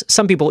veterans,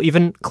 some people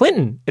even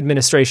Clinton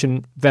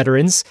administration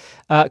veterans,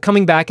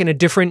 coming back in a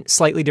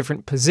slightly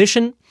different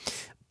position,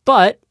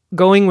 but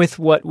going with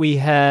what we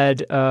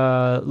had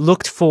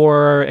looked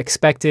for,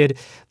 expected.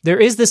 There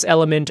is this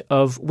element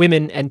of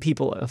women and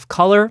people of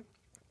color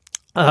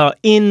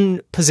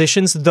in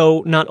positions,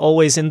 though not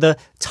always in the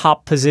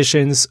top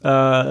positions.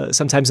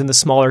 Sometimes in the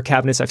smaller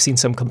cabinets, I've seen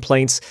some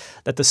complaints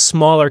that the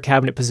smaller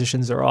cabinet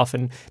positions are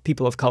often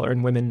people of color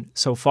and women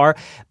so far.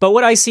 But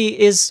what I see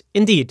is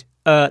indeed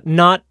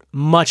not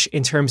much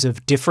in terms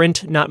of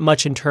different, not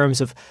much in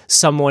terms of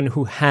someone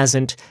who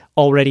hasn't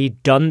already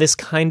done this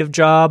kind of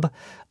job.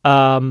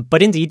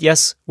 But indeed,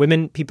 yes,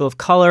 women, people of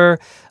color,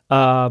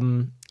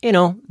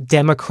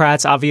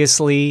 Democrats,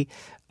 obviously.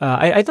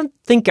 I don't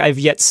think I've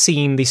yet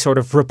seen the sort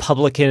of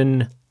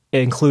Republican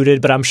included,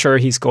 but I'm sure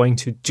he's going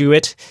to do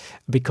it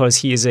because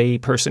he is a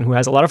person who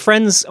has a lot of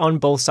friends on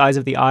both sides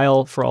of the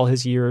aisle for all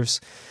his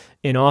years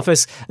in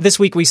office. This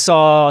week we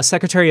saw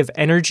Secretary of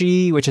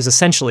Energy, which is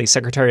essentially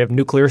Secretary of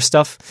Nuclear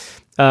Stuff,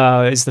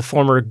 is the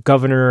former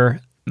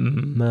governor,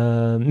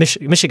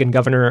 Michigan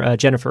Governor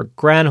Jennifer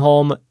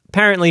Granholm.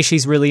 Apparently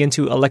she's really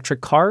into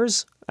electric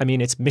cars. I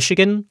mean, it's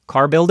Michigan,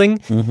 car building.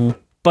 Mm-hmm.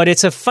 But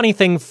it's a funny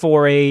thing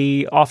for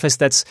a office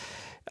that's,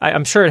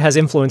 I'm sure it has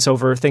influence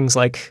over things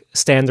like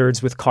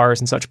standards with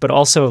cars and such, but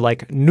also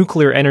like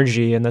nuclear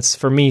energy. And that's,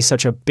 for me,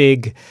 such a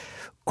big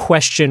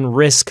question,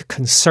 risk,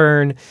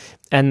 concern.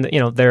 And,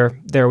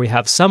 there we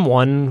have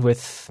someone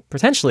with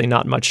potentially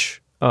not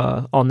much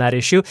on that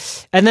issue.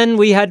 And then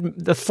we had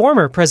the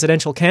former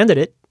presidential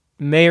candidate,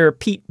 Mayor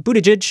Pete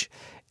Buttigieg,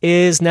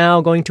 is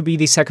now going to be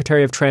the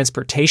Secretary of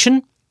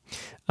Transportation.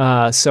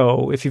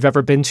 So if you've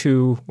ever been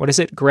to,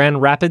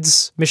 Grand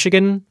Rapids,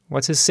 Michigan,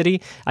 what's his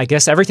city? I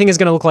guess everything is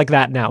going to look like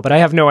that now, but I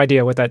have no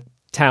idea what that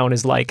town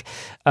is like.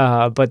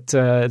 But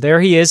there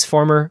he is,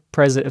 former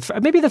president,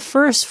 maybe the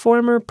first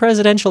former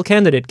presidential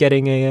candidate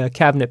getting a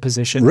cabinet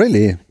position.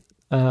 Really?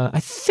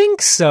 I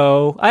think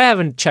so. I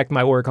haven't checked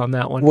my work on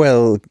that one.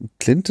 Well,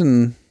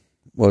 Clinton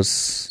was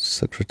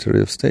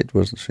Secretary of State,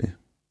 wasn't she?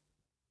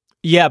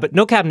 Yeah, but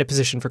no cabinet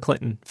position for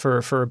Clinton,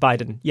 for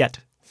Biden yet.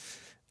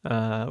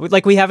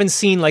 We haven't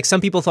seen, some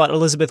people thought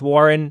Elizabeth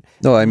Warren.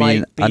 No, I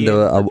mean under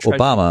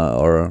Obama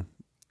or.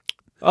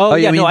 Oh,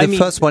 yeah, I mean the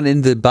first one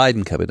in the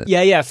Biden cabinet.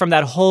 Yeah, from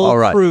that whole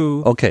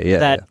crew. Okay,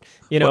 yeah.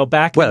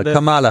 Back. Well,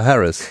 Kamala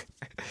Harris.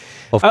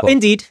 Of course.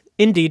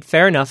 Indeed,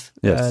 fair enough.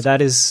 Yes. That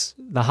is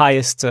the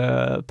highest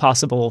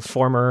possible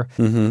former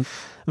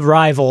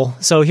rival.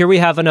 So here we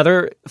have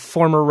another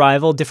former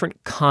rival,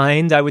 different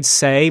kind, I would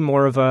say,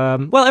 more of a.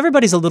 Well,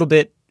 everybody's a little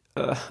bit.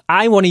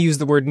 I want to use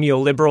the word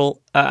neoliberal.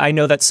 I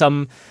know that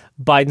some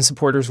Biden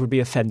supporters would be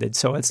offended,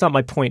 so it's not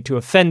my point to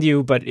offend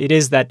you, but it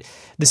is that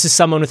this is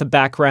someone with a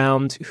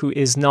background who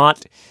is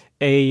not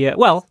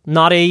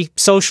not a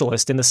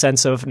socialist in the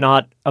sense of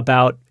not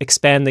about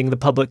expanding the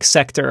public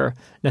sector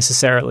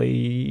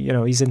necessarily.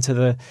 He's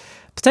into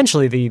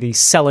potentially the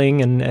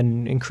selling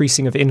and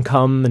increasing of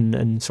income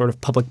and sort of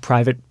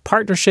public-private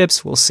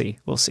partnerships. We'll see.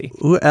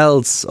 Who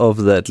else of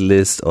that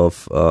list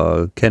of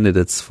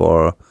candidates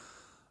for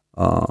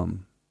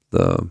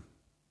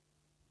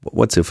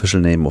what's the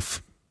official name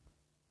of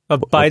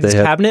Biden's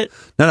cabinet?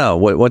 No.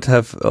 What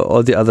have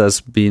all the others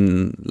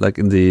been like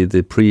in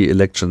the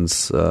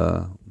pre-elections?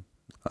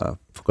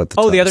 Forgot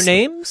the. The other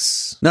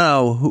names?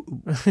 No.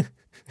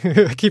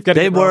 I keep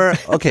getting. They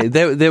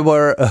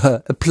were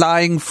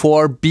applying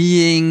for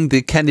being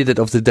the candidate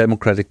of the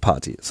Democratic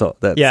Party. So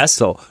yes.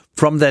 So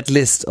from that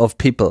list of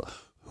people.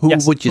 Who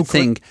would you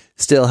think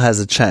still has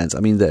a chance? I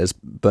mean, there's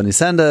Bernie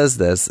Sanders,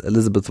 there's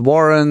Elizabeth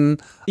Warren,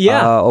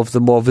 of the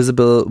more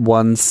visible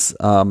ones.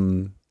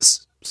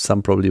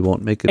 some probably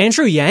won't make it.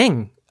 Andrew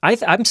Yang.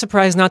 I'm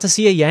surprised not to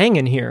see a Yang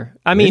in here.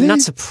 I mean, Really?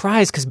 not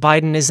surprised because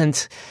Biden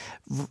isn't,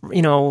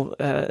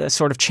 a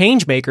sort of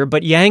change maker,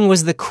 but Yang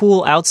was the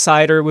cool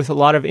outsider with a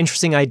lot of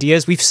interesting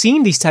ideas. We've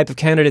seen these type of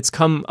candidates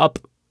come up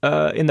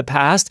in the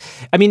past.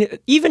 I mean,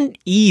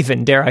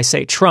 even dare I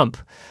say, Trump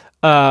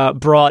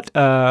brought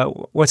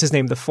what's his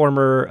name, the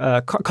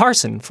former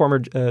Carson,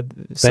 former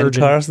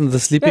surgeon. Ben Carson, the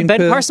sleeping Ben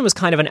pill? Carson was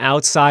kind of an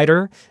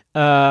outsider.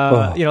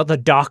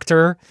 The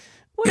doctor,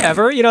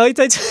 whatever.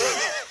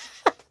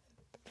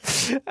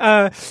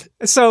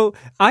 So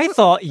I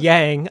thought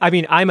Yang. I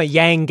mean, I'm a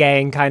Yang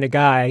gang kind of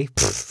guy.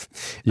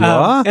 You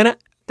are? And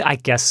I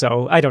guess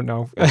so. I don't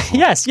know.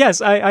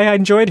 Yes. I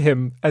enjoyed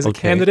him as a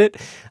candidate.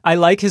 I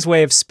like his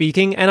way of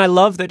speaking, and I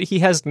love that he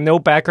has no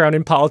background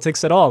in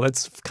politics at all.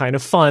 It's kind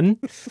of fun.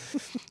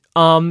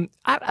 I'm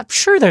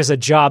sure there's a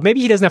job. Maybe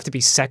he doesn't have to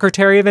be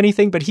secretary of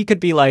anything, but he could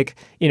be like,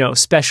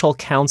 special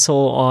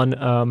counsel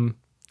on.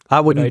 I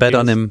wouldn't bet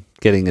on him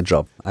getting a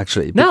job,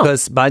 actually, No.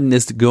 because Biden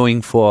is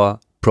going for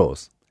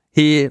pros.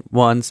 He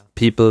wants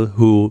people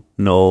who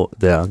know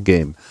their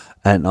game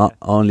and not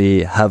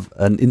only have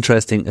an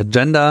interesting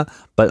agenda,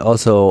 but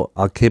also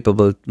are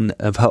capable,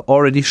 have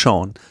already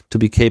shown to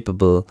be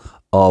capable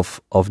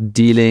of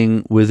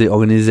dealing with the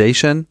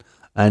organization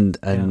and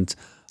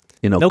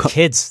No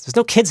kids. There's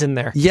no kids in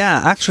there.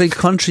 Yeah, actually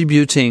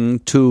contributing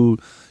to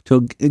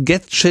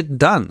get shit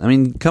done. I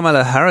mean,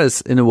 Kamala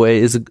Harris, in a way,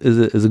 is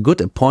a good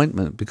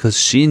appointment because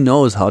she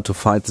knows how to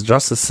fight the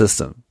justice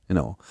system.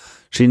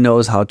 She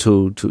knows how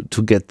to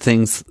get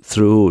things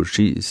through.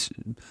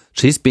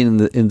 She's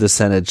been in the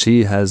Senate.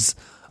 She has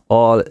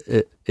all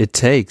it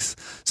takes.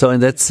 So in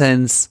that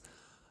sense,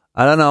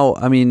 I don't know.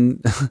 I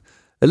mean,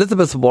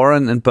 Elizabeth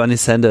Warren and Bernie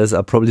Sanders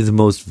are probably the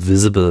most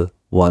visible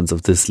ones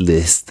of this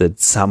list that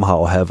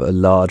somehow have a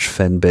large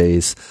fan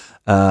base.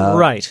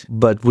 Right.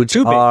 But which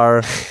Too big.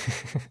 are,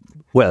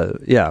 well,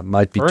 yeah,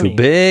 might be Bernie. too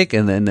big.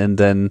 And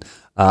then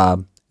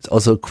it's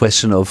also a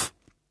question of,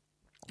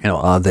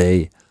 are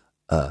they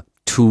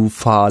too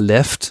far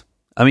left?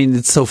 I mean,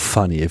 it's so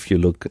funny if you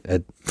look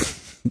at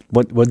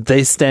what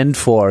they stand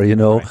for,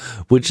 Right.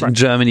 which in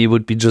Germany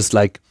would be just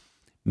like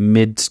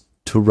mid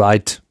to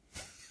right.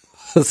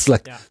 It's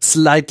like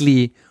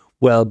slightly,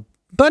 well,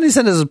 Bernie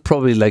Sanders is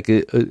probably like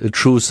a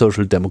true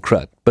social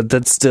democrat, but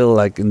that's still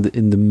like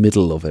in the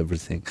middle of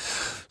everything.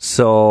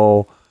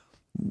 So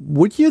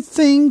would you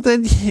think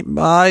that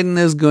Biden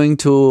is going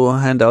to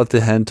hand out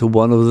the hand to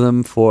one of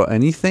them for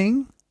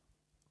anything?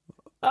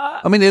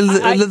 I mean,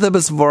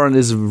 Elizabeth Warren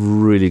is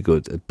really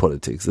good at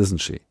politics,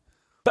 isn't she?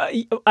 But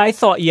I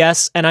thought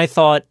yes, and I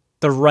thought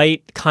the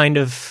right kind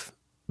of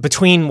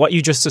between what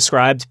you just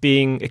described,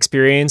 being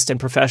experienced and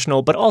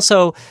professional, but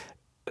also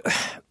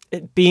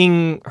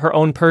being her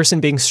own person,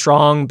 being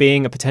strong,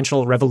 being a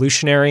potential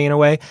revolutionary in a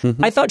way.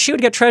 Mm-hmm. I thought she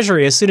would get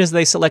Treasury as soon as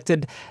they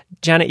selected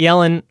Janet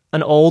Yellen,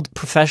 an old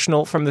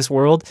professional from this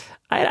world.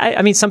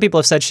 I mean, some people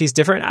have said she's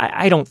different.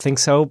 I don't think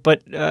so.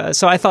 But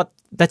so I thought,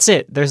 that's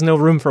it. There's no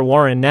room for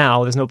Warren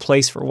now. There's no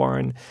place for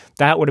Warren.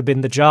 That would have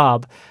been the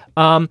job.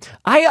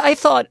 I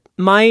thought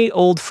my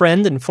old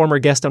friend and former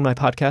guest on my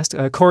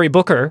podcast, Cory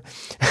Booker,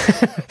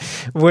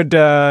 would,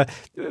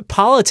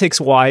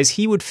 politics-wise,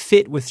 he would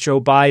fit with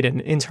Joe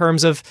Biden in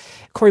terms of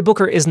Cory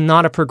Booker is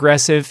not a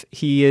progressive.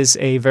 He is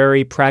a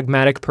very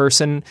pragmatic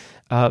person,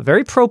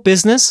 very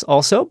pro-business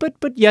also, but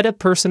yet a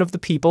person of the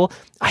people.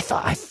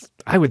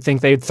 I would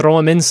think they'd throw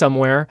him in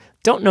somewhere.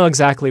 Don't know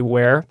exactly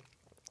where.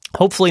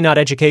 Hopefully not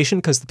education,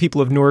 because the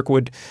people of Newark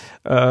would,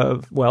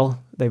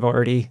 they've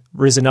already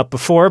risen up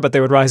before, but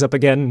they would rise up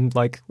again.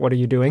 Like, what are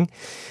you doing?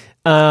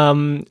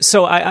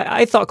 So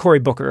I thought Cory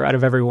Booker out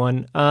of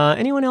everyone.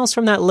 Anyone else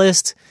from that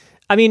list?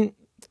 I mean,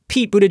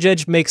 Pete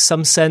Buttigieg makes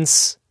some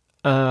sense.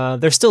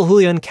 There's still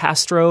Julian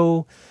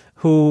Castro,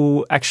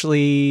 who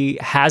actually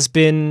has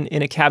been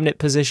in a cabinet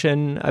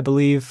position, I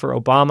believe, for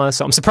Obama.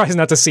 So I'm surprised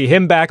not to see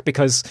him back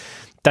because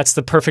that's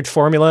the perfect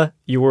formula.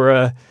 You were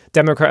a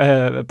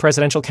Democrat,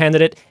 presidential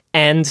candidate,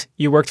 and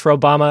you worked for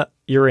Obama.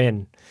 You're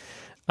in.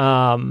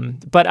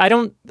 But I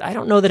don't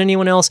know that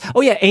anyone else.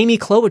 Oh yeah, Amy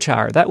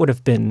Klobuchar. That would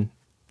have been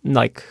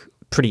like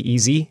pretty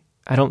easy.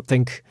 I don't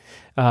think.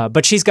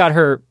 But she's got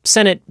her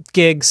Senate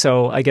gig,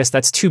 so I guess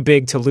that's too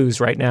big to lose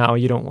right now.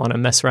 You don't want to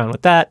mess around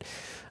with that.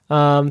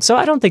 So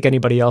I don't think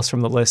anybody else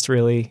from the list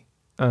really.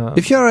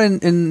 If you're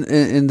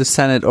in the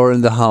Senate or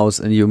in the House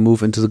and you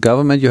move into the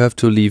government, you have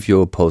to leave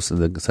your post in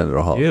the Senate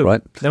or House,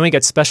 right? Then we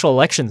get special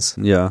elections.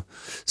 Yeah.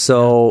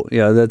 So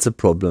yeah, that's a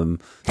problem.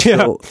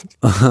 Yeah.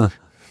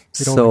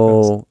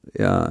 So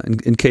yeah,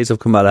 in case of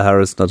Kamala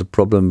Harris, not a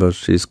problem, but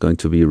she's going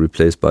to be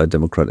replaced by a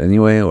Democrat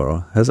anyway,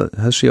 or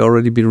has she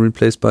already been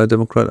replaced by a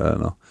Democrat? I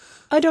don't know.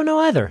 I don't know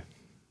either.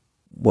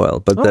 Well,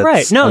 but Oh, that's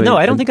right. No,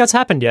 I don't think that's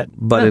happened yet.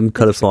 But in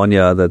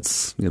California,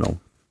 that's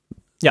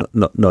Yeah.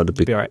 not a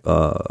big be all right.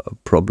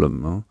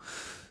 problem. No?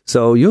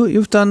 So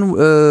you've done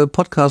a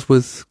podcast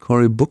with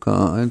Cory Booker.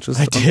 I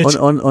did.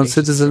 On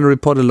Citizen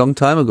Report a long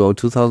time ago,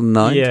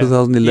 2009,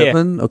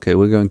 2011. Yeah. Okay,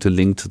 we're going to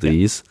link to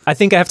these. I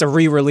think I have to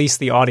re-release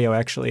the audio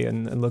actually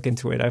and look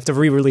into it. I have to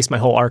re-release my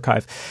whole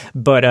archive.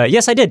 But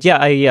yes, I did. Yeah,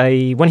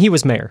 I when he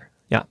was mayor.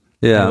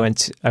 Yeah.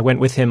 I went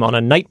with him on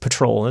a night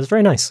patrol. It was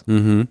very nice.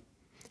 Mm-hmm.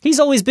 He's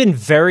always been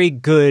very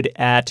good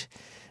at,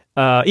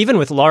 even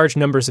with large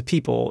numbers of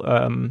people,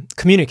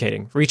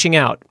 communicating, reaching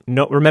out,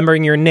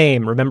 remembering your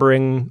name,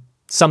 remembering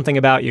something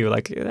about you.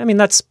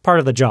 That's part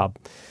of the job.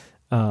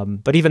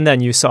 But even then,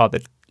 you saw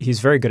that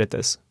he's very good at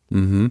this.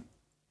 Mm-hmm.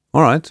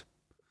 All right.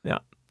 Yeah.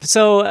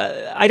 So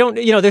I don't,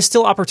 there's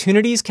still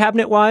opportunities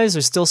cabinet-wise.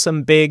 There's still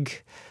some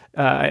big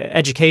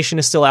education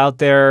is still out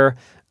there.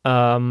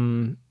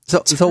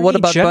 So what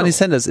about general. Bernie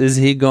Sanders? Is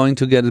he going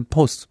to get a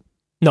post?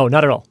 No,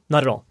 not at all.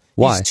 Not at all.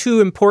 Why? He's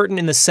too important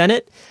in the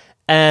Senate,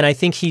 and I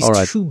think he's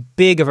too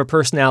big of a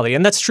personality.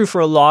 And that's true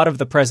for a lot of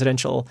the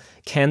presidential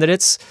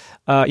candidates.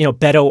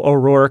 Beto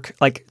O'Rourke,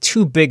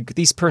 too big.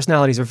 These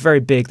personalities are very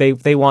big.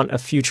 They want a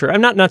future.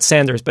 I'm not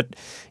Sanders, but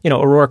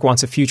O'Rourke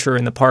wants a future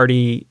in the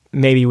party,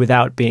 maybe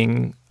without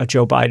being a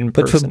Joe Biden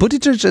person. But for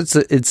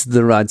Buttigieg, it's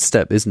the right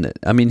step, isn't it?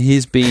 I mean,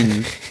 he's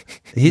been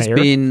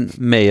been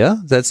mayor.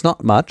 That's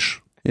not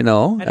much. He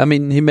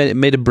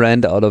made a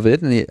brand out of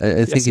it, and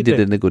I think he did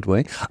it in a good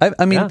way.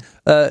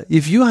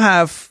 If you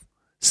have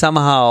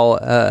somehow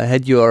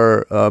had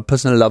your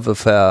personal love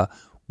affair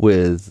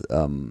with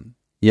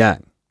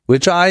Yang,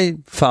 which I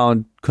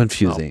found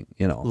confusing,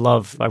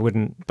 Love, I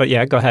wouldn't, but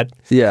yeah, go ahead.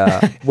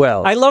 Yeah,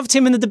 well. I loved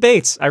him in the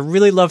debates. I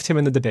really loved him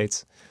in the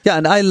debates. Yeah,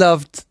 and I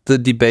loved the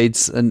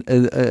debates, and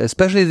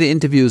especially the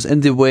interviews,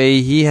 and the way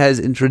he has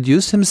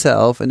introduced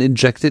himself and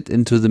injected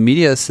into the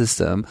media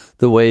system,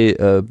 the way,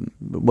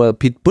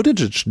 Pete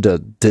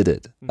Buttigieg did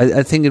it.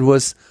 I think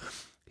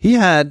he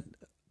had,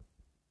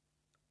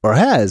 or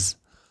has,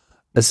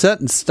 a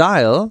certain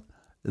style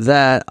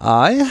that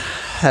I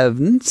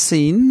haven't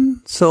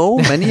seen so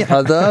many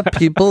other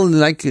people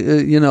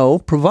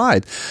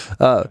provide.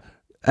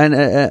 And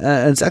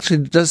it's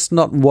actually just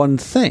not one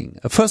thing.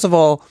 First of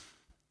all,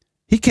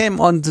 he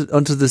came onto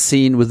the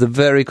scene with a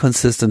very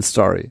consistent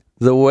story.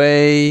 The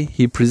way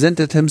he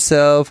presented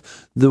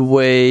himself, the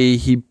way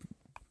he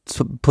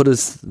put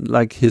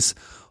his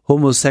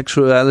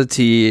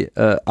homosexuality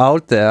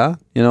out there,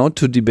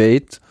 to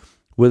debate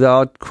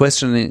without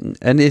questioning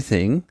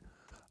anything,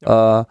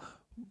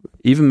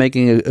 even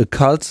making a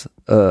cult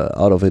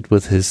out of it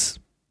with his,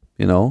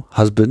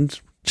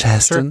 husband,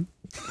 Chasten.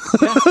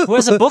 Sure. Yeah, who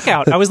has a book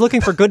out. I was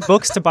looking for good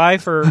books to buy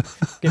for,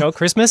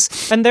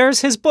 Christmas, and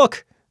there's his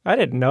book. I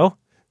didn't know.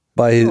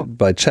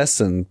 By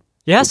Chasten.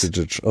 Yes.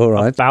 Buttigieg. All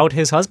right. About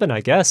his husband,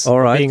 I guess. All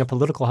right. Being a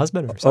political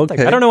husband or something.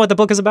 Okay. I don't know what the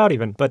book is about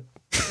even, but...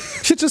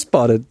 You just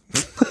bought it.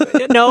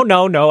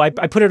 No. I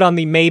put it on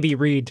the maybe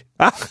read.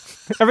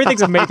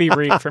 Everything's a maybe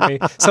read for me.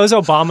 So is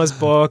Obama's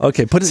book.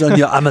 Okay, put it on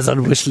your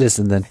Amazon wish list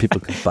and then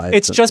people can buy it.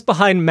 It's just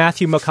behind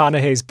Matthew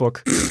McConaughey's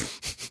book,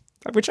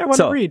 which I want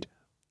to read.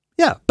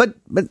 Yeah, but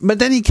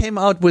then he came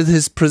out with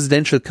his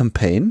presidential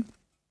campaign,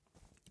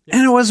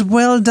 and it was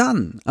well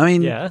done. I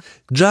mean,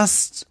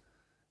 just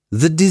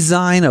the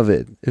design of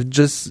it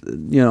just,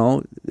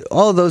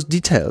 all those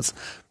details.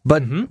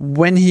 But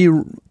when he...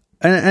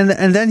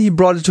 And then he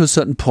brought it to a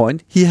certain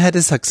point. He had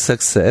a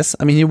success.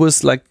 I mean, he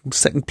was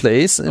second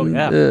place in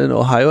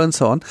Ohio and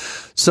so on.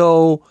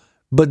 So,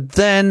 but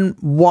then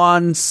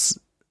once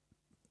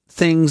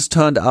things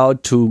turned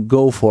out to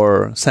go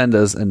for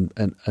Sanders and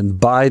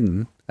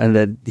Biden, and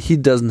that he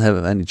doesn't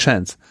have any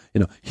chance,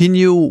 he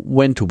knew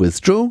when to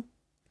withdraw.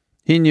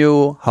 He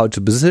knew how to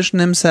position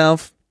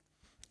himself.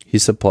 He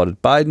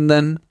supported Biden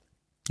then.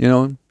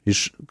 He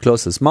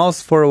closed his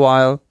mouth for a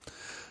while.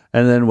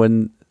 And then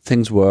when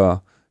things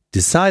were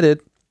decided,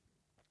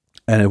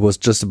 and it was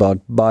just about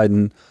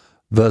Biden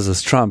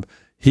versus Trump,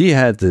 he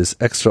had these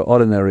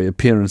extraordinary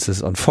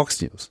appearances on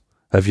Fox News.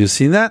 Have you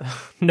seen that?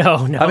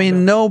 No. I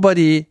mean,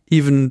 nobody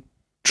even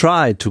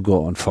tried to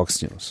go on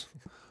Fox News.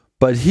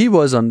 But he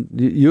was on,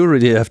 you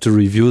really have to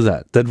review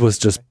that. That was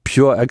just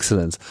pure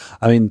excellence.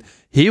 I mean,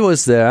 he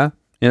was there,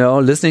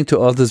 listening to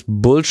all this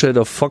bullshit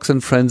of Fox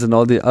and Friends and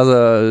all the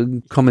other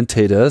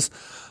commentators,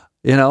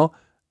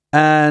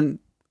 and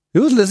he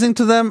was listening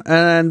to them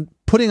and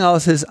putting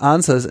out his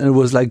answers, and it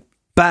was like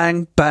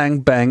bang, bang,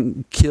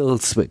 bang, kill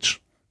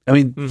switch. I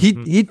mean,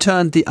 he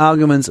turned the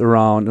arguments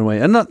around in a way,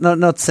 and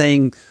not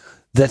saying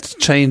that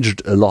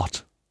changed a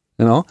lot,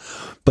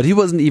 but he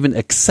wasn't even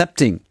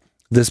accepting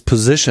this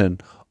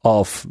position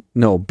of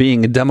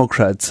being a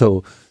Democrat.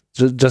 So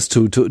just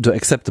to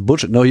accept the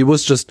bullshit. No, he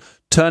was just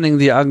turning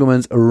the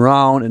arguments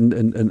around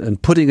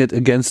and putting it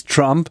against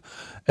Trump.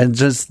 And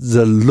just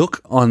the look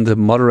on the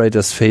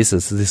moderators'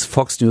 faces, these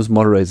Fox News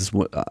moderators,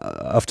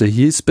 after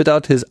he spit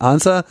out his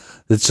answer,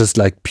 it's just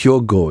like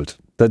pure gold.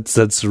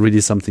 That's really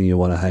something you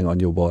want to hang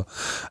on your wall.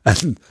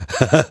 And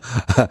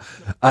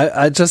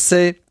I just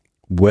say,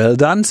 well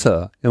done,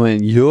 sir. I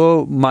mean,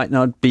 you might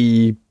not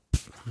be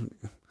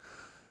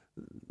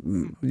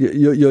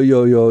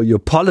your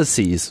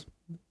policies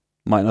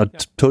might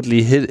not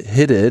totally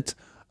hit it,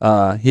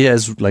 he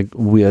has like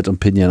weird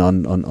opinion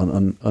on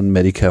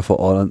Medicare for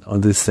all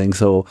on this thing.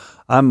 So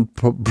I'm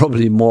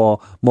probably more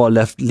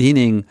left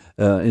leaning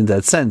in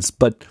that sense.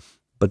 But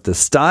the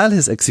style,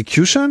 his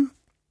execution,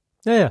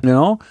 yeah.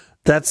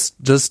 That's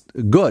just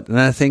good, and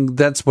I think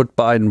that's what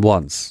Biden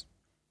wants.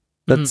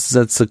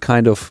 That's a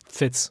kind of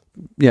fits.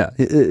 Yeah,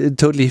 it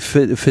totally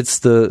fits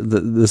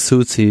the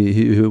suits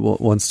he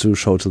wants to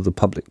show to the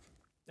public.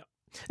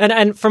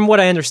 And from what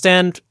I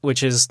understand,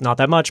 which is not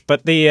that much,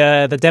 but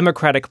the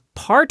Democratic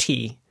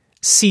Party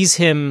sees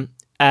him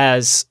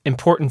as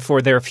important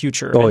for their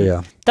future. Oh, and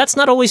yeah. That's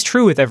not always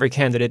true with every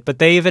candidate, but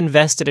they've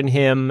invested in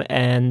him,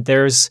 and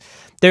there's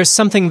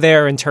something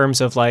there in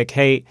terms of like,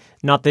 hey,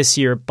 not this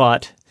year,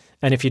 but,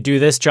 and if you do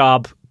this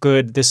job,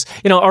 good. This,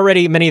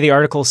 already many of the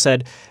articles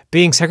said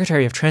being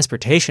Secretary of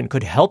Transportation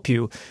could help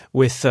you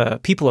with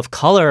people of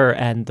color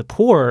and the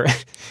poor,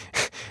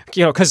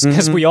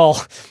 because we all,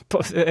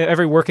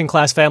 every working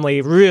class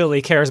family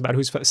really cares about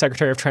who's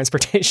Secretary of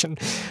Transportation.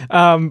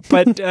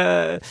 But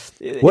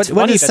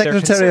what is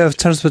Secretary of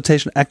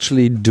Transportation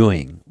actually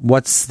doing?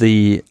 What's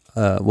the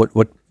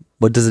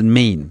what does it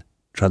mean?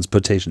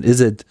 Transportation, is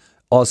it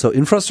also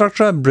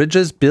infrastructure,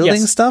 bridges,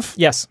 building stuff?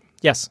 Yes.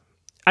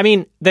 I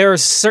mean,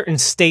 there's certain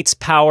states'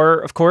 power,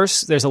 of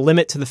course. There's a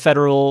limit to the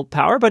federal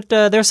power, but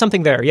there's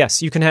something there.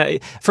 Yes, you can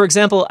have. For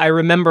example, I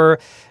remember,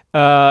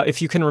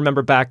 if you can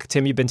remember back,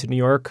 Tim, you've been to New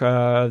York.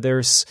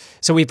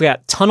 So we've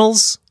got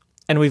tunnels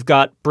and we've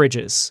got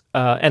bridges.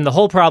 And the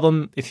whole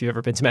problem, if you've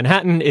ever been to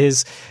Manhattan,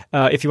 is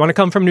if you want to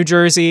come from New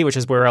Jersey, which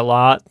is where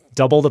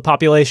double the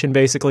population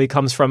basically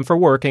comes from for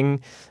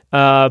working,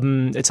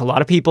 it's a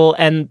lot of people,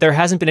 and there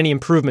hasn't been any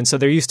improvement. So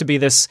there used to be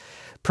this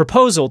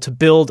proposal to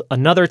build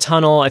another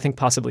tunnel, I think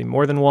possibly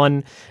more than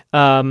one.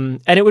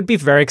 And it would be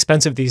very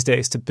expensive these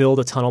days to build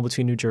a tunnel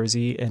between New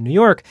Jersey and New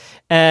York.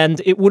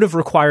 And it would have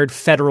required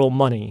federal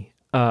money,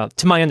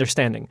 to my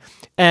understanding.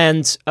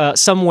 And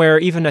somewhere,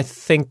 even I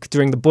think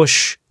during the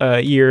Bush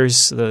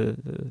years,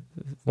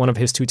 one of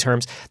his 2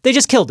 terms, they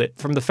just killed it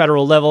from the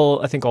federal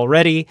level, I think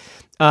already,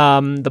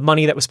 the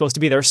money that was supposed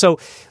to be there. So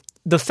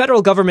the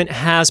federal government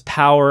has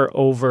power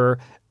over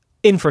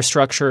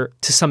infrastructure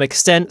to some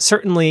extent,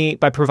 certainly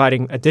by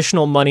providing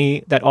additional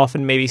money that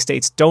often maybe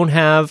states don't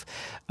have.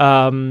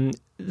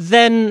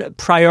 Then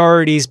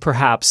priorities,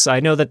 perhaps.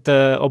 I know that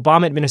the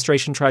Obama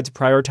administration tried to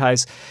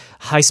prioritize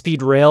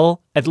high-speed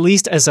rail, at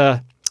least as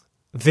a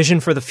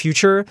vision for the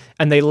future,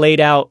 and they laid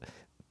out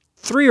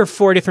 3 or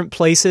 4 different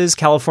places.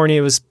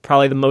 California was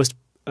probably the most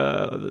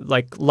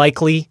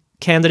likely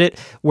candidate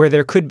where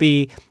there could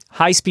be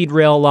high-speed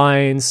rail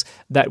lines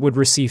that would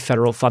receive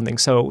federal funding.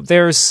 So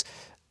there's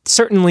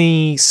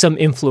certainly some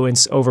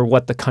influence over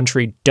what the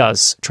country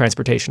does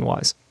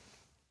transportation-wise.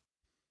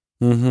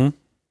 Mm-hmm.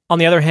 On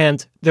the other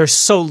hand, there's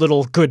so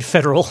little good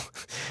federal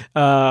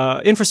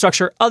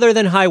infrastructure other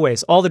than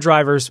highways. All the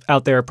drivers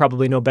out there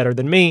probably know better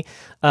than me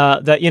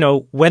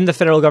that, when the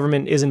federal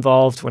government is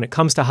involved, when it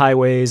comes to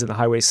highways and the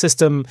highway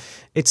system,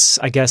 it's,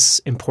 I guess,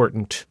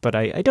 important. But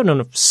I don't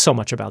know so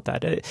much about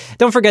that.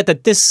 Don't forget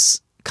that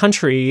this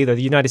country, the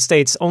United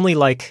States, only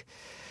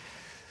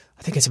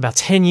I think it's about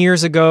 10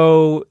 years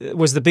ago,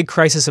 was the big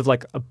crisis of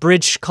a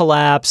bridge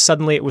collapse.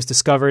 Suddenly it was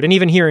discovered. And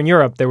even here in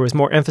Europe, there was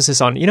more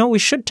emphasis on, we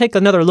should take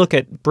another look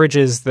at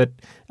bridges that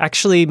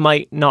actually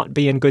might not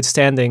be in good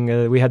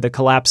standing. We had the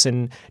collapse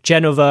in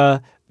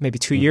Genova maybe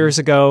 2 years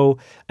ago.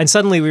 And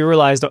suddenly we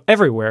realized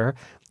everywhere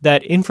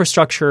that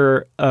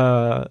infrastructure,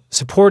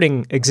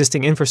 supporting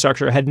existing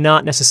infrastructure had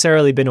not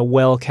necessarily been a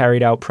well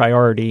carried out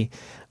priority,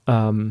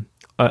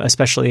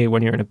 especially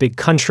when you're in a big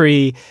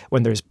country,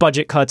 when there's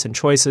budget cuts and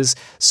choices.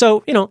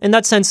 So, in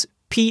that sense,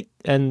 Pete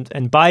and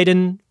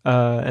Biden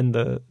and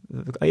the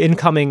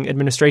incoming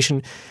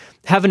administration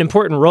have an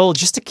important role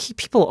just to keep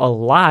people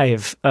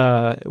alive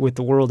with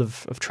the world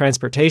of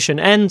transportation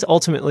and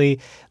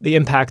ultimately the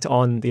impact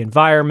on the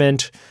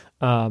environment.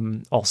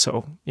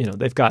 Also,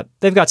 they've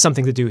got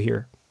something to do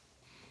here.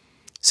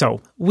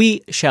 So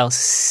we shall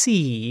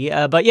see.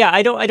 But yeah,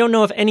 I don't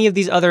know if any of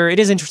these other. It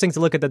is interesting to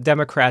look at the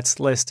Democrats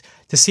list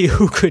to see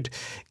who could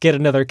get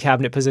another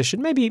cabinet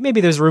position. Maybe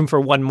there's room for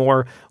one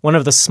more. One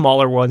of the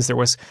smaller ones. There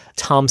was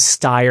Tom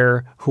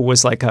Steyer, who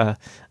was like a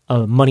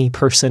money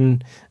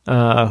person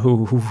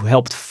who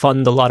helped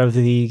fund a lot of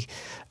the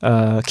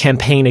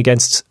campaign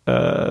against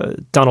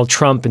Donald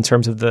Trump in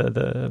terms of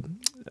the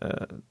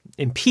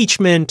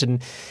impeachment,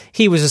 and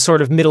he was a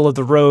sort of middle of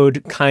the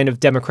road kind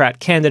of Democrat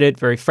candidate,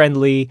 very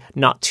friendly,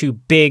 not too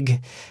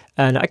big,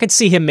 and I could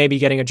see him maybe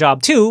getting a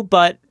job too,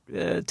 but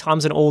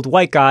Tom's an old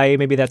white guy.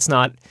 Maybe that's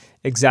not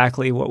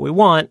exactly what we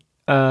want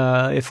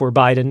if we're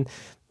Biden.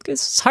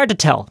 It's hard to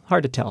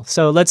tell.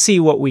 So let's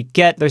see what we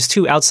get. There's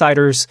 2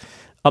 outsiders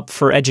up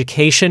for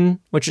education,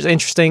 which is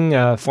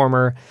interesting.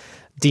 Former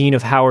dean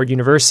of Howard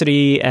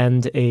University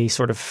and a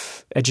sort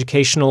of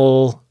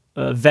educational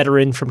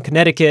veteran from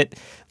Connecticut.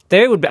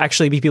 There would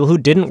actually be people who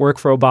didn't work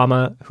for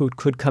Obama who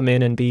could come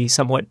in and be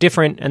somewhat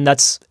different, and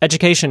that's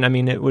education. I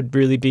mean, it would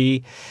really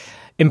be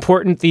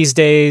important these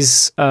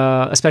days,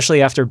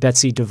 especially after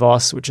Betsy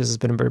DeVos, which has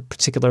been a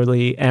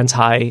particularly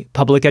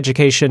anti-public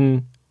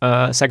education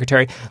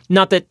secretary.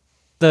 Not that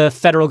the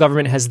federal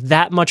government has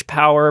that much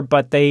power,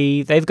 but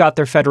they've got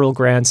their federal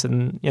grants,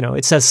 and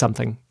it says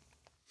something.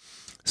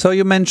 So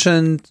you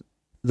mentioned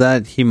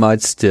that he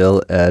might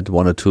still add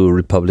one or two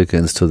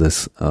Republicans to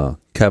this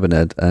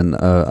cabinet, and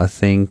I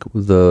think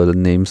the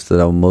names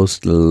that are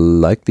most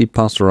likely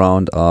passed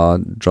around are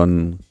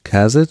John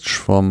Kasich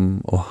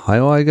from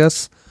Ohio, I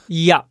guess.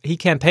 Yeah, he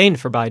campaigned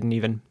for Biden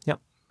even. Yeah.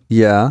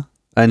 Yeah,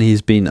 and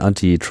he's been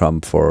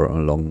anti-Trump for a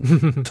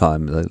long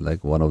time,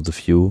 like one of the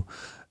few.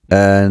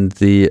 And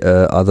the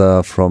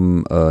other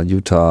from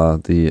Utah,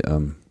 the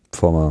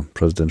former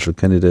presidential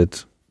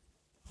candidate.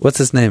 What's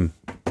his name?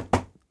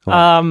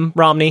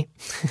 Romney.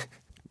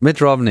 Mitt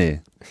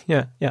Romney.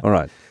 Yeah. All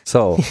right.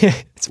 So,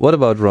 what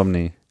about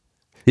Romney?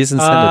 He's in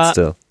Senate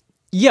still.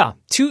 Yeah.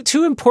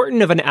 Too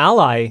important of an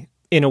ally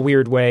in a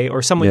weird way,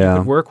 or someone you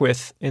could work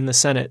with in the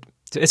Senate.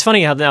 It's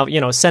funny how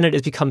now, Senate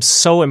has become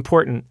so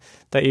important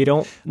that you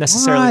don't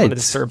necessarily want to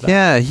disturb that.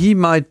 Yeah, he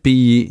might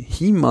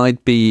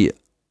be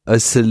a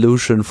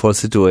solution for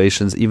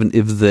situations, even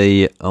if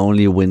they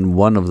only win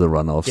one of the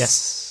runoffs.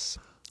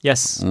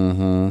 Yes.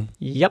 Mm-hmm.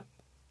 Yep.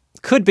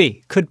 Could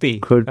be.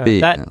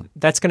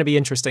 That's going to be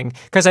interesting,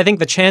 because I think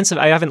the chance of,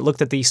 I haven't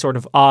looked at the sort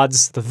of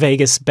odds, the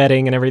Vegas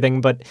betting and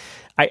everything, but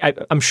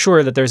I'm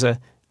sure that there's a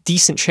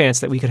decent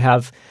chance that we could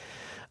have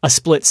a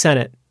split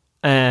Senate.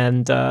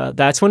 And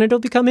that's when it'll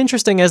become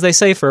interesting, as they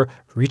say, for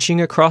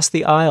reaching across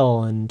the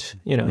aisle. And,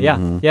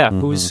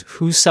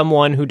 who's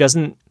someone who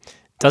doesn't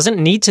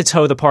need to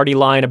toe the party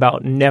line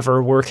about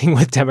never working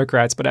with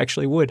Democrats, but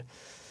actually would.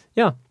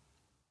 Yeah.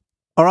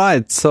 All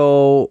right.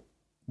 So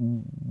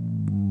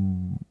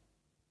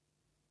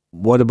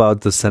what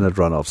about the Senate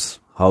runoffs?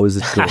 How is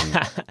it going?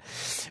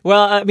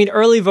 Well, I mean,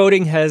 early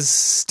voting has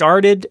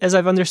started, as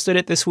I've understood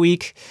it, this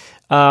week.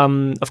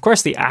 Of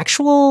course, the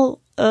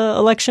actual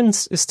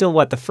elections is still,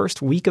 the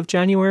first week of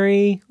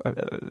January?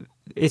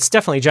 It's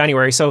definitely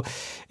January, so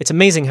it's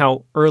amazing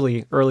how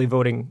early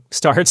voting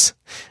starts.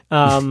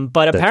 But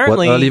that's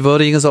apparently, what early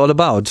voting is all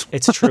about.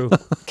 It's true.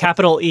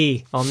 Capital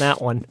E on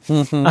that one.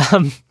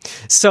 Mm-hmm.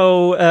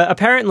 So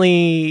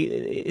apparently,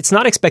 it's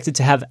not expected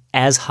to have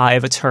as high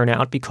of a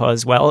turnout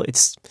because,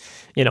 it's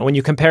when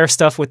you compare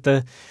stuff with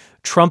the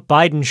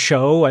Trump-Biden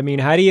show, I mean,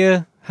 how do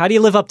you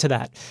live up to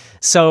that?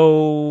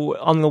 So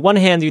on the one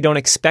hand, you don't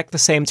expect the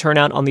same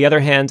turnout. On the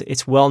other hand,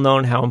 it's well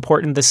known how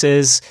important this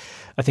is.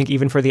 I think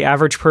even for the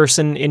average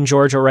person in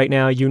Georgia right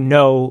now,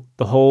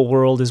 the whole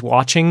world is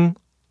watching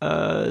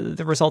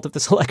the result of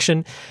this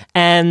election.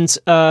 And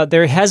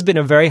there has been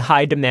a very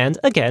high demand,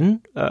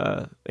 again,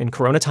 in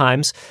Corona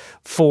times,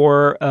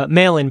 for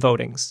mail-in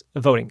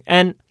voting.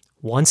 And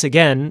once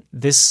again,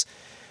 this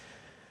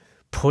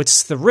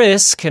puts the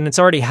risk, and it's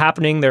already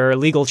happening, there are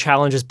legal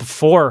challenges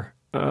before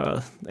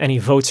any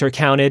votes are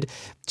counted,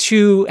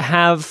 to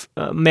have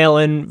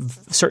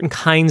certain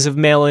kinds of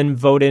mail-in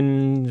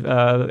vote-in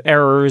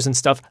errors and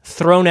stuff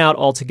thrown out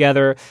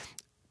altogether.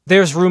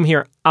 There's room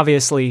here,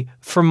 obviously,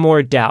 for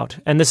more doubt.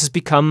 And this has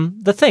become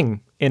the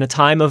thing. In a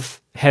time of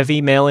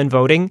heavy mail-in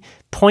voting,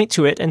 point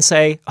to it and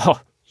say,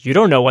 oh, you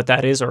don't know what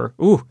that is, or,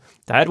 ooh,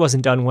 that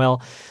wasn't done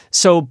well.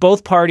 So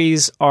both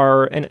parties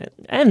are,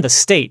 and the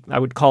state, I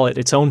would call it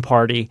its own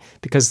party,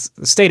 because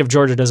the state of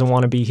Georgia doesn't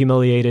want to be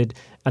humiliated.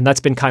 And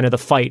that's been kind of the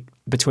fight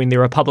between the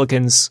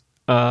Republicans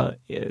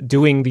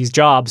doing these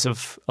jobs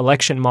of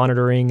election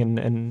monitoring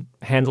and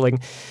handling,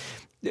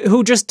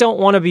 who just don't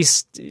want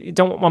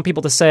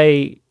people to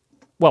say,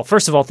 well,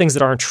 first of all, things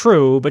that aren't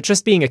true, but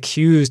just being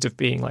accused of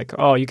being like,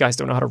 oh, you guys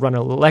don't know how to run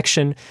an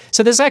election.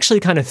 So there's actually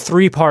kind of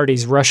three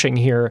parties rushing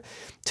here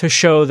to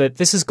show that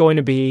this is going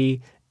to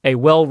be a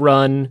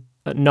well-run,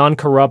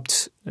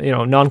 non-corrupt,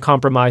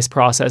 non-compromised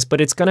process,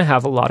 but it's going to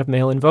have a lot of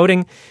mail-in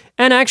voting.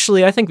 And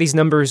actually, I think these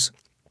numbers,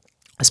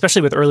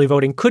 especially with early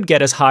voting, could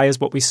get as high as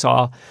what we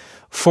saw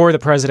for the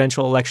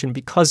presidential election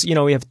because,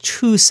 we have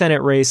two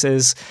Senate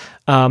races.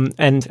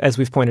 And as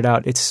we've pointed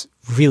out, it's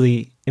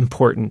really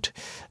important.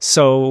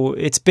 So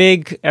it's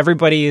big.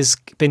 Everybody has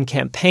been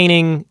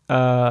campaigning.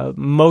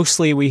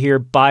 Mostly we hear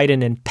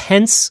Biden and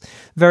Pence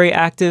very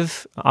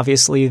active.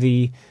 Obviously,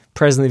 the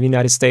president of the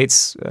United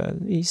States,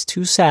 he's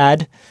too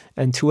sad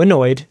and too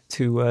annoyed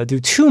to do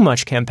too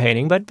much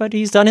campaigning, but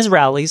he's done his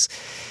rallies.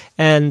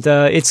 And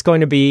it's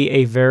going to be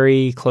a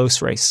very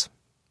close race.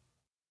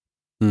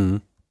 Mm-hmm.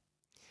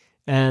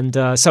 And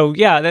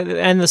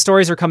and the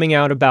stories are coming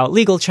out about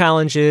legal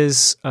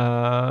challenges,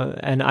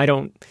 and I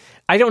don't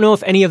know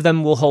if any of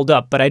them will hold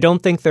up, but I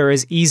don't think they're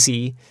as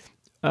easy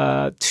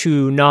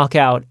to knock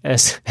out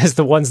as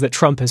the ones that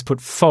Trump has put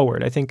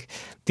forward. I think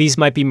these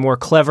might be more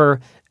clever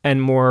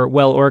and more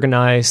well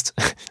organized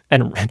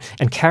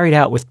and carried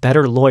out with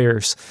better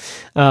lawyers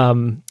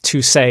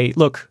to say,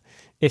 look,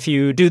 if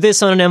you do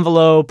this on an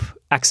envelope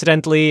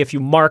accidentally, if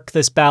you mark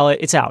this ballot,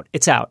 it's out.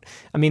 It's out.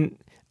 I mean,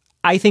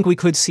 I think we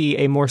could see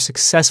a more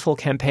successful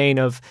campaign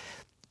of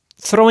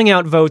throwing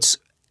out votes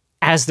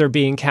as they're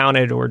being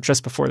counted or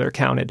just before they're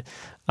counted.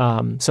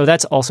 So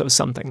that's also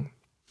something.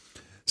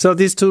 So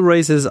these two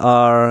races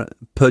are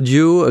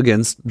Perdue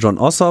against Jon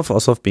Ossoff,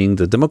 Ossoff being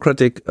the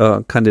Democratic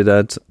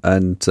candidate,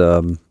 and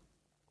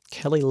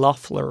Kelly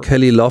Loeffler.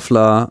 Kelly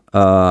Loeffler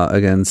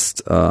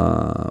against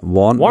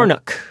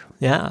Warnock.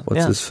 Yeah.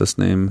 What's his first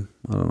name?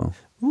 I don't know.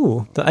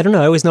 Ooh, I don't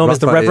know. I always know him as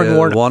the Reverend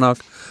Warnock. Warnock.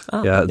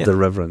 Oh, yeah, the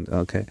Reverend.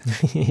 Okay.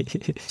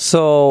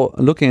 So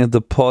looking at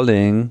the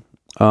polling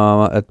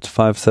at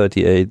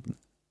 5:38,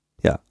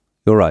 yeah,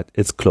 you're right.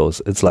 It's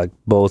close. It's like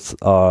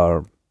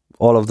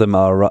all of them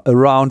are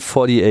around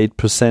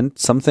 48%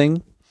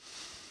 something.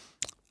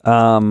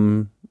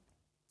 And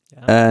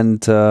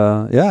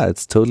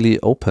it's totally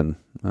open.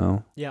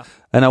 Yeah.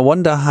 And I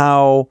wonder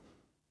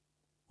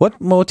what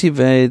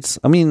motivates,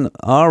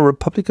 are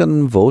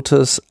Republican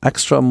voters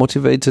extra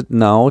motivated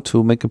now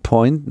to make a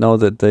point now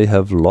that they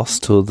have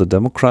lost to the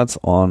Democrats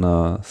on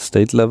a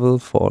state level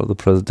for the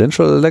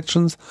presidential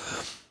elections?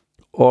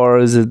 Or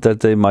is it that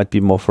they might be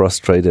more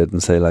frustrated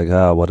and say like,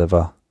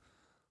 whatever?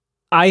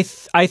 I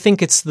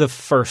think it's the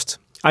first.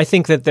 I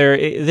think that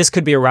this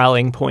could be a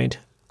rallying point.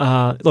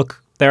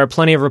 Look, there are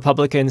plenty of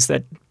Republicans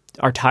that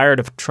are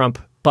tired of Trump,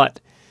 but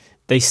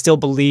they still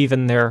believe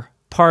in their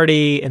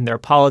party and their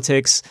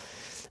politics.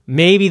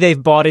 Maybe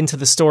they've bought into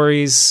the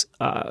stories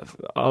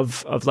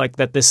of like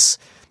that this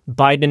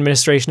Biden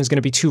administration is going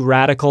to be too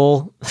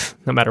radical,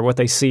 no matter what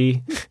they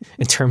see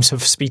in terms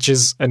of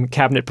speeches and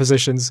cabinet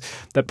positions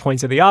that point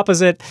to the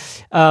opposite.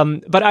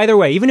 But either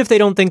way, even if they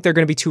don't think they're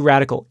going to be too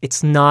radical,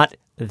 it's not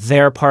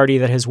their party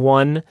that has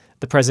won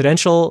the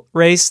presidential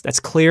race. That's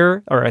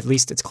clear, or at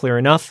least it's clear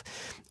enough.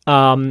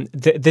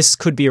 This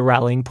could be a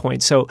rallying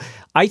point. So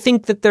I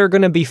think that they're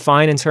going to be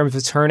fine in terms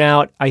of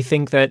turnout. I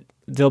think that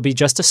they'll be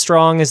just as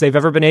strong as they've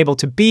ever been able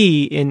to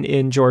be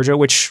in Georgia,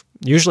 which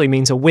usually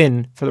means a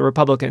win for the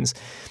Republicans.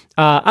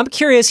 I'm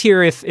curious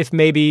here if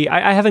maybe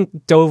I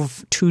haven't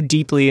dove too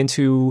deeply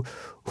into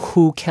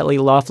who Kelly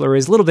Loeffler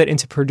is, a little bit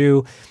into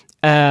Perdue.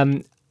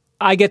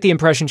 I get the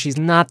impression she's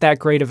not that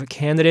great of a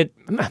candidate.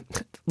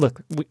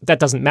 Look, that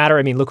doesn't matter.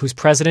 I mean, look who's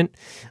president.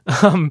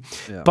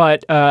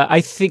 But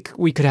I think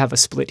we could have a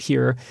split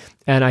here.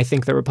 And I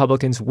think the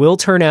Republicans will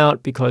turn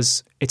out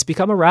because it's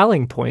become a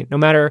rallying point, no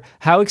matter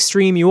how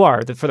extreme you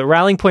are. For the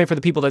rallying point for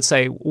the people that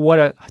say, what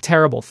a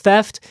terrible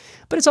theft.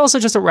 But it's also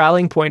just a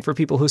rallying point for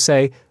people who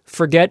say,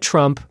 forget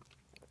Trump,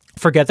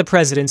 forget the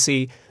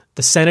presidency.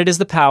 The Senate is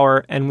the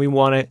power, and we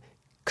want to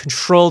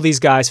control these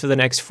guys for the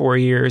next 4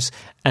 years,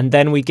 and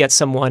then we get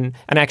someone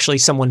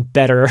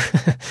better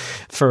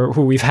for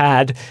who we've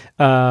had.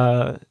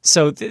 This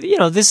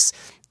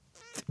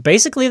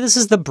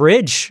is the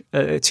bridge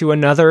to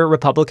another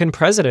Republican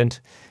president,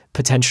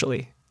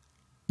 potentially.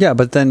 Yeah,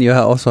 but then you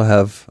also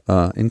have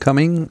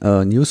incoming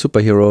new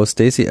superhero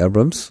Stacey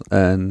Abrams,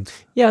 and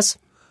yes,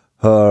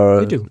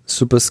 her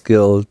super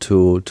skill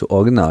to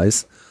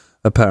organize.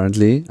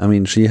 Apparently,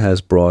 she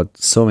has brought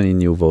so many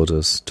new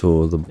voters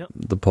to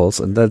the polls,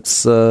 and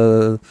that's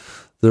the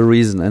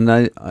reason. And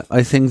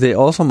I think they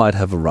also might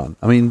have a run.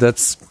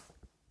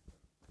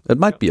 It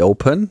might be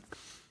open,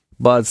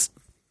 but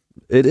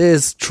it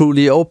is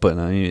truly open.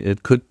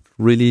 It could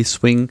really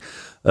swing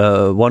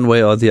one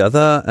way or the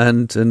other.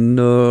 And in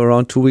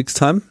around 2 weeks'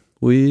 time,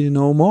 we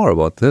know more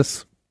about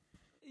this.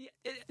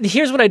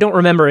 Here's what I don't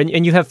remember,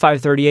 and you have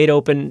 538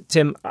 open,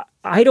 Tim.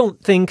 I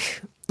don't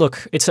think.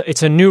 Look,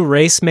 it's a new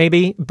race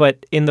maybe,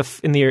 but in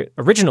the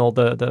original,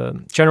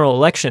 the general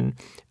election,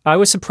 I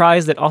was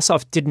surprised that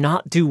Ossoff did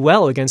not do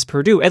well against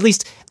Perdue. At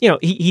least,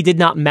 he did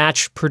not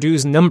match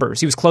Perdue's numbers.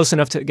 He was close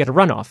enough to get a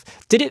runoff.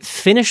 Did it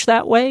finish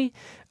that way?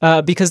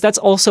 Because that's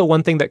also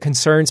one thing that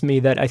concerns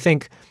me, that I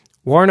think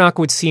Warnock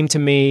would seem to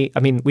me,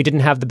 we didn't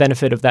have the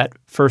benefit of that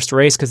first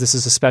race because this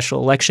is a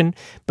special election,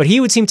 but he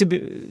would seem to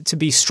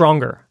be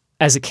stronger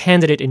as a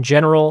candidate in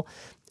general.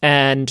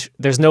 And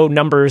there's no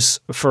numbers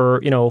for,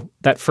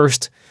 that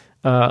first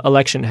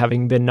election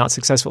having been not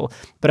successful.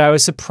 But I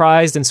was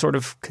surprised and sort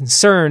of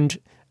concerned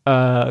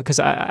because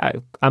I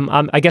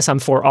guess I'm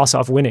for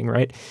Ossoff winning,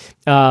 right?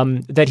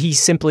 That he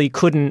simply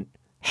couldn't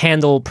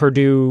handle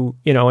Perdue,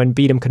 and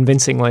beat him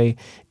convincingly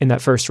in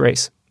that first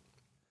race.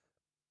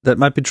 That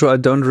might be true. I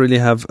don't really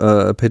have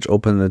a page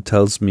open that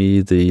tells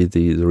me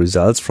the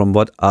results. From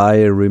what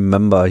I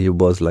remember, he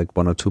was like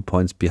 1 or 2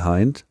 points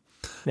behind.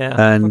 Yeah,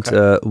 and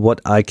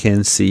what I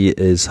can see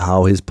is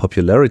how his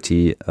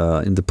popularity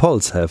in the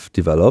polls have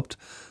developed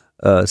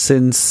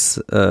since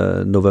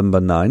November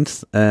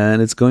 9th,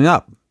 and it's going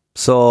up.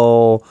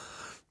 So,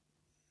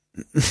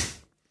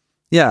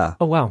 yeah.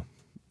 Oh, wow.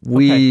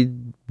 We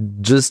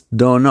just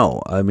don't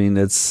know.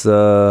 It's...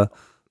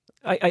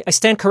 I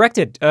stand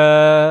corrected.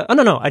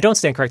 No, I don't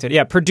stand corrected.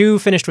 Yeah, Perdue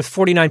finished with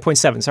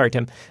 49.7. Sorry,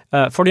 Tim.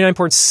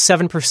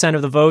 49.7%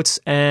 of the votes,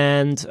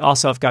 and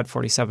Ossoff got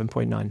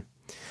 47.9.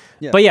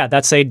 Yeah. But yeah,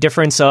 that's a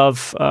difference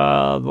of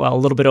a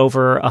little bit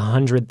over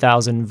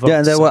 100,000 votes. Yeah,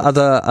 and there were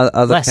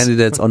other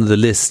candidates on the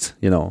list,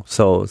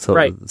 so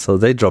right. So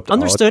they dropped out.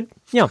 Understood.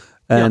 Yeah.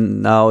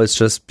 And now it's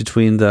just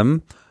between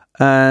them,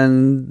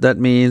 and that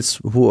means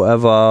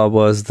whoever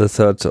was the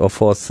third or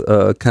fourth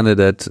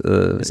candidate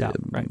is out.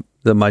 Right.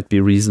 There might be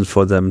reason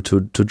for them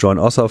to join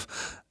Ossoff.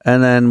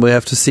 and then we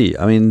have to see.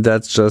 I mean,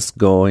 that's just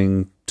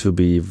going to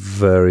be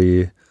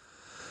very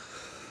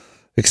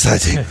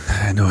exciting.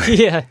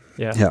 Anyway.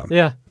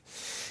 Yeah.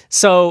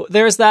 So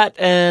there's that,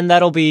 and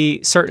that'll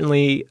be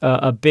certainly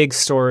a big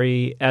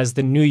story as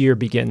the new year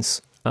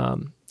begins.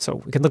 So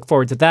we can look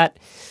forward to that.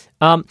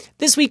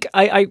 This week,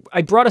 I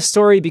brought a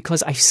story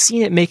because I've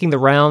seen it making the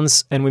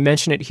rounds, and we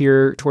mentioned it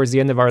here towards the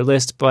end of our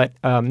list, but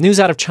news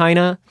out of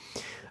China.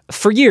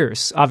 For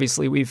years,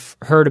 obviously, we've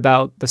heard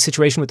about the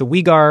situation with the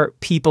Uyghur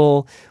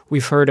people.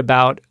 We've heard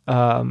about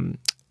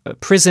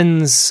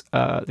prisons,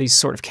 these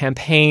sort of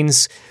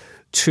campaigns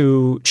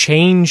to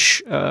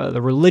change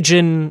the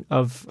religion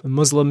of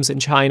Muslims in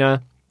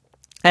China.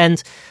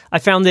 And I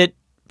found it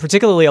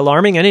particularly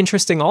alarming and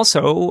interesting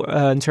also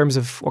in terms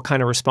of what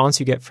kind of response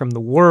you get from the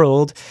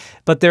world.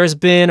 But there's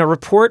been a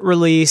report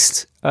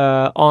released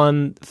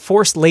on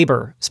forced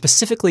labor,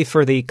 specifically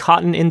for the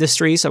cotton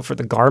industry, so for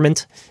the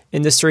garment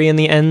industry in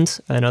the end,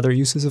 and other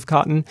uses of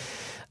cotton.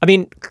 I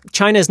mean,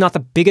 China is not the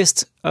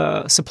biggest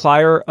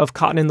supplier of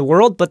cotton in the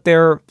world, but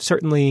they're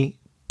certainly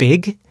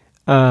big.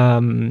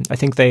 I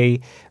think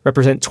they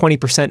represent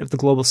 20% of the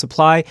global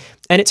supply.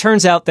 And it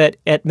turns out that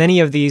at many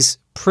of these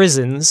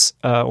prisons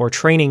or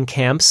training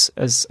camps,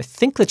 as I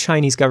think the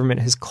Chinese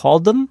government has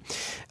called them,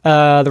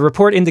 the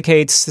report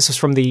indicates, this was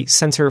from the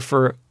Center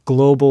for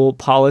Global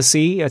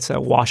Policy, it's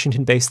a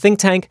Washington-based think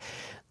tank,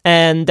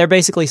 and they're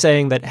basically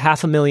saying that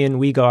 500,000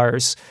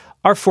 Uyghurs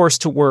are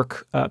forced to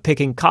work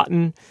picking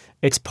cotton.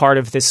 It's part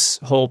of this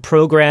whole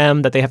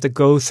program that they have to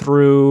go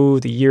through,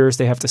 the years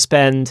they have to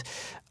spend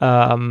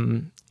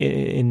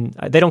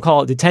they don't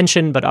call it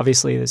detention, but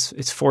obviously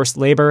it's forced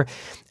labor.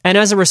 And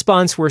as a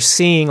response, we're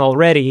seeing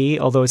already,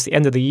 although it's the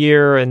end of the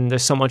year and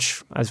there's so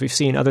much, as we've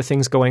seen, other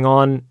things going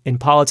on in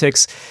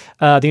politics,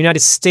 the United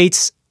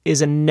States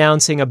is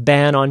announcing a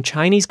ban on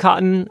Chinese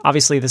cotton.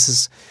 Obviously,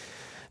 this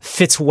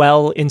fits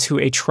well into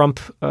a Trump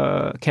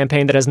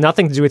campaign that has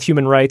nothing to do with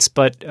human rights,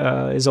 but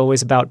is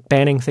always about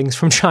banning things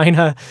from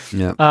China.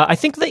 Yeah. I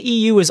think the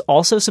EU is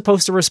also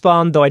supposed to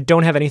respond, though I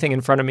don't have anything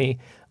in front of me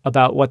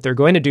about what they're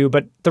going to do.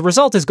 But the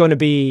result is going to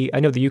be,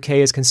 I know the UK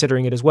is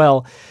considering it as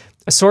well,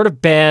 a sort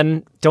of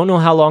ban. Don't know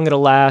how long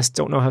it'll last,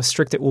 don't know how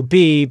strict it will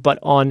be, but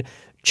on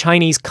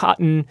Chinese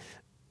cotton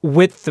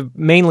with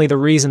mainly the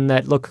reason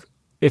that, look,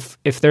 if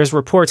there's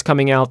reports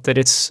coming out that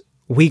it's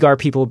Uyghur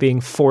people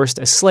being forced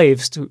as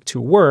slaves to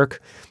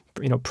work,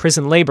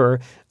 prison labor,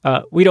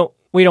 we don't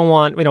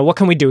want, what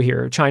can we do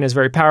here? China is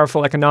very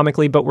powerful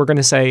economically, but we're going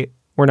to say,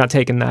 we're not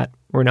taking that.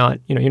 We're not,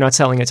 you're not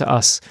selling it to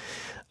us.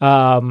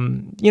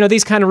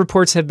 These kind of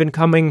reports have been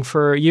coming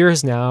for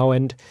years now,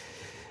 and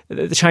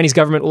the Chinese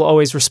government will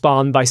always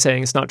respond by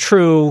saying it's not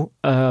true.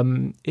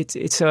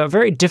 It's a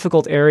very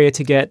difficult area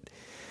to get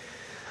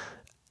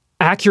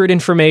accurate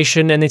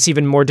information, and it's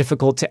even more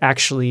difficult to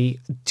actually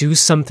do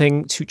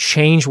something to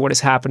change what is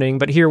happening.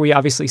 But here we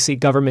obviously see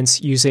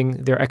governments using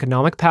their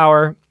economic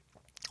power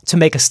to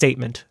make a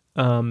statement.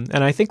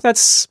 And I think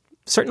that's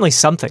certainly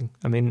something.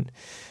 I mean,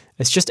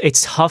 it's just a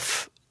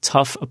tough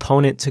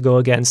opponent to go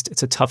against.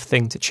 It's a tough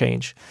thing to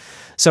change.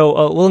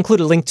 So we'll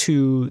include a link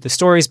to the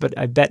stories, but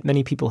I bet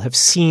many people have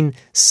seen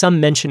some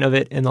mention of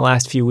it in the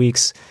last few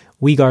weeks.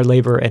 Uyghur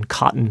labor and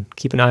cotton.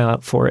 Keep an eye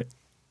out for it.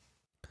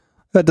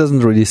 That doesn't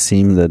really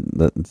seem that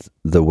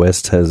the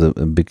West has a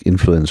big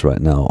influence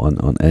right now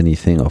on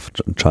anything of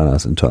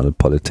China's internal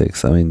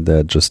politics. I mean,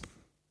 they're just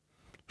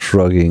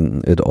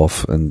shrugging it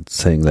off and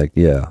saying like,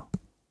 yeah,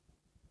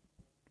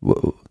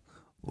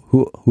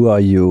 who are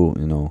you,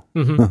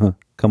 Mm-hmm.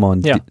 Come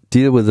on,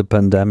 deal with the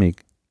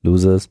pandemic,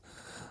 losers.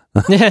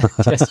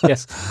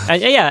 yes.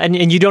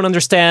 And you don't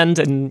understand,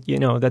 and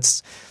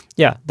that's...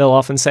 Yeah, they'll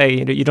often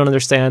say, you don't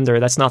understand, or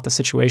that's not the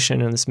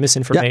situation, and it's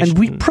misinformation. Yeah, and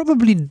we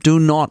probably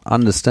do not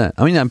understand.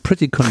 I mean, I'm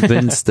pretty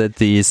convinced that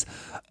these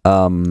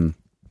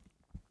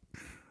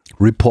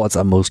reports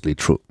are mostly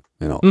true.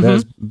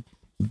 There's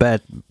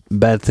bad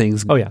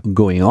things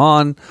going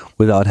on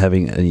without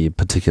having any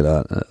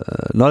particular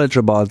knowledge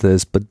about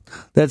this, but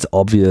that's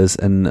obvious,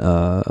 and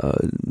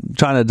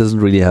China doesn't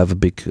really have a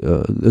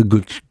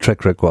good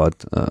track record.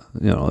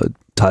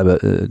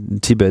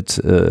 Tibet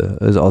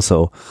is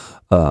also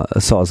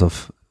a source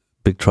of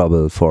big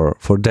trouble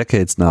for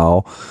decades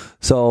now.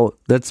 So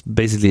that's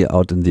basically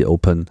out in the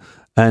open.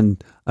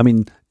 And I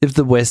mean, if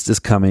the West is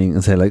coming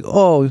and say like,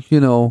 oh,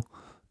 your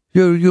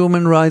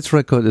human rights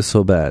record is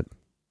so bad.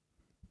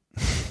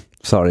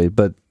 Sorry,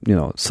 but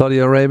Saudi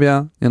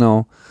Arabia,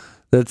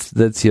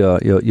 that's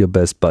your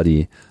best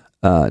buddy.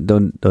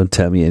 Don't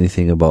tell me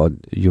anything about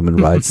human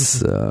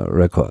rights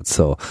records.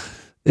 So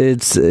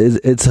it's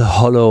a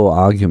hollow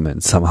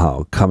argument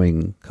somehow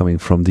coming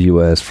from the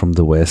US, from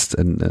the West,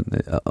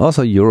 and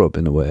also Europe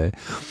in a way.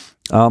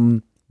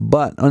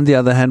 But on the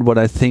other hand,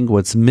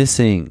 what's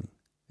missing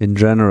in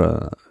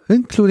general,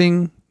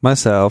 including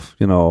myself,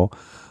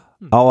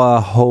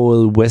 our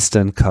whole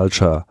Western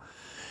culture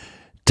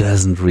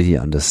doesn't really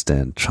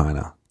understand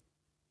China.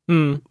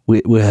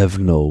 We have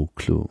no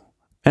clue,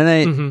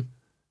 and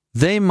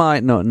they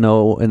might not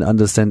know and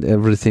understand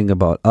everything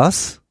about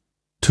us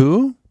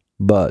too,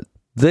 but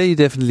they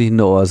definitely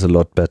know us a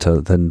lot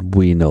better than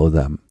we know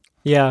them.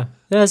 Yeah,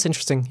 that's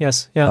interesting.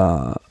 Yes,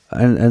 yeah.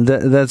 And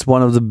that's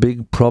one of the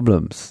big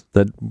problems,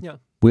 that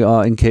we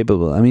are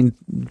incapable. I mean,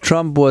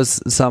 Trump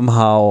was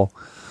somehow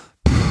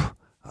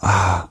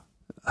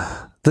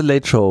the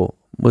Late Show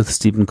with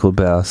Stephen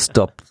Colbert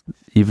stopped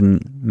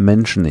even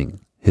mentioning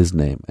his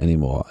name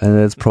anymore, and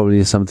that's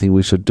probably something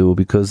we should do,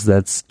 because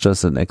that's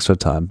just an extra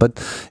time. But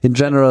in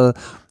general,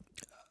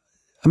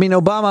 I mean,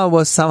 Obama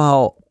was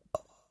somehow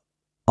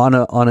on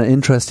an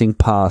interesting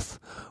path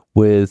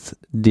with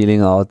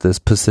dealing out this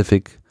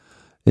Pacific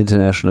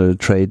international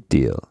trade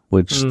deal,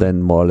 which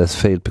then more or less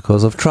failed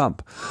because of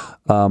Trump,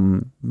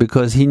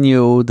 because he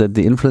knew that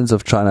the influence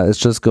of China is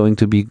just going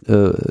to be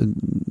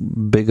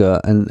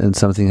bigger, and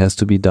something has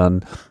to be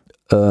done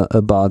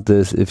about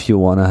this if you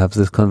want to have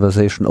this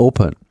conversation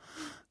open.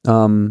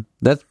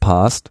 That's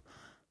past,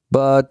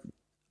 but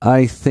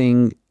I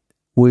think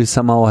we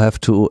somehow have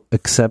to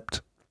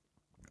accept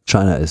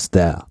China is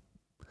there.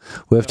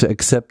 We have to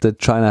accept that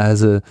China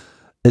has a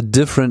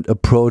different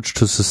approach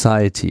to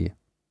society.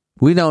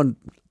 We don't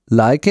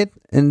like it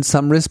in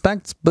some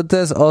respects, but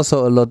there's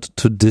also a lot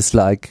to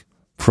dislike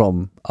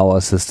from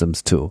our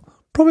systems too.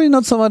 Probably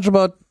not so much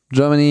about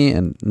Germany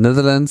and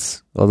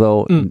Netherlands,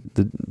 although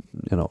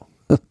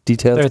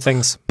details. There are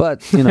things,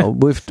 but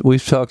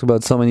we've talked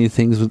about so many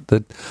things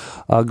that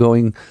are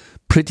going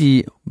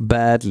pretty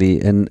badly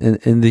in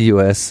the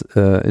US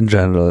in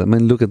general. I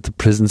mean, look at the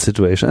prison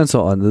situation and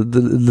so on.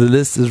 The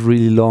list is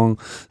really long.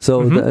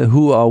 So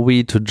who are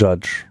we to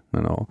judge?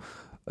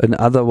 An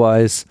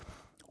otherwise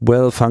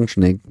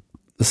well-functioning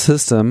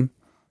system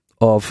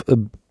of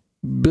 1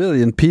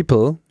 billion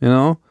people,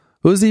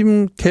 who's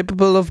even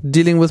capable of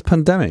dealing with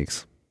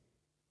pandemics.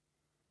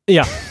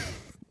 Yeah.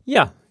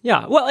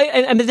 Well,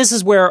 and this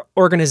is where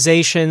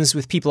organizations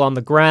with people on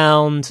the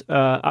ground,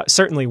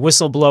 certainly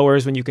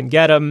whistleblowers when you can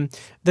get them,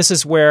 this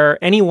is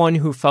where anyone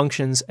who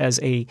functions as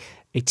a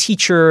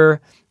teacher,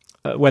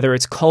 whether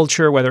it's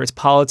culture, whether it's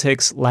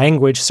politics,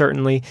 language,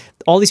 certainly,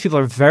 all these people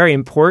are very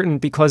important,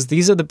 because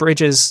these are the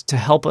bridges to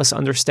help us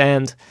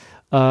understand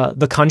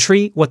the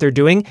country, what they're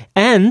doing,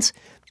 and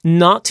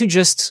not to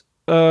just,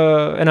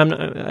 I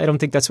don't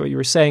think that's what you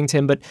were saying,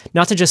 Tim, but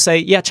not to just say,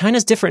 yeah,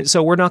 China's different,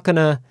 so we're not going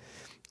to,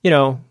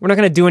 we're not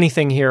going to do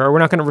anything here, or we're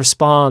not going to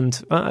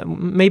respond.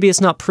 Maybe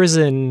it's not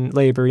prison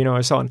labor,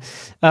 or so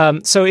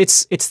on. So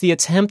it's the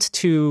attempt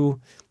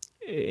to,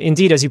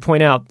 indeed, as you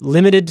point out,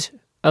 limited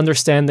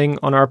understanding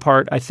on our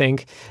part, I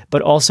think,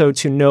 but also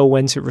to know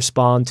when to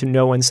respond, to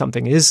know when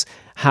something is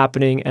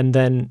happening, and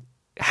then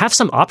have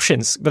some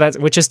options,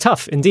 which is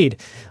tough, indeed,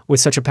 with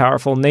such a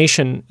powerful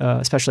nation,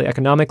 especially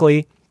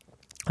economically.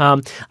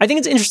 I think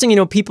it's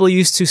interesting, people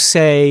used to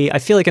say, I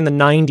feel like in the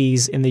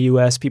 90s in the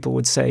US, people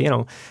would say,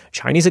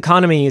 Chinese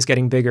economy is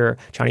getting bigger,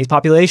 Chinese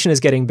population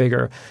is getting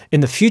bigger in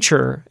the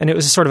future. And it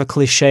was sort of a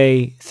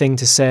cliche thing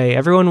to say,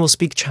 everyone will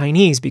speak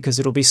Chinese because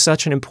it'll be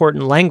such an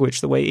important language,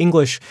 the way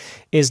English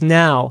is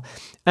now.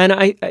 And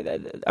I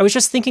was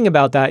just thinking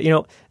about that,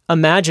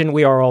 imagine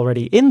we are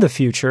already in the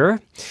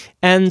future,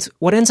 and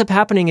what ends up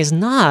happening is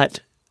not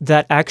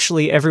that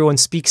actually everyone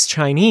speaks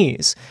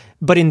Chinese,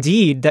 but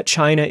indeed that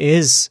China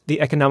is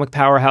the economic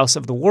powerhouse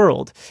of the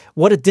world.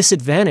 What a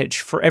disadvantage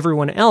for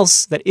everyone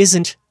else that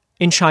isn't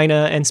in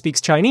China and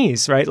speaks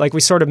Chinese, right? Like, we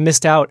sort of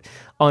missed out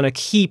on a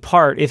key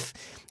part. If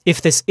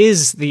this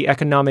is the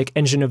economic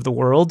engine of the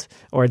world,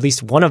 or at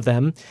least one of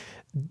them,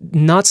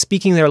 not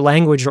speaking their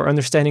language or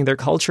understanding their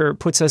culture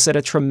puts us at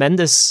a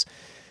tremendous,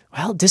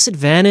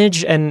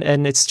 disadvantage,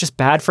 and it's just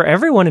bad for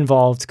everyone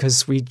involved,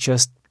 because we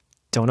just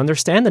don't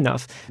understand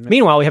enough.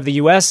 Meanwhile, we have the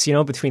US,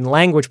 between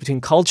language, between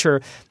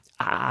culture,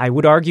 I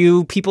would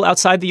argue people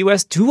outside the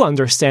US do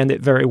understand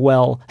it very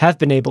well, have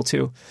been able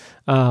to.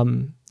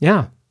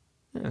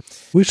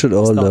 We should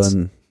all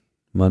learn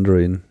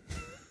Mandarin.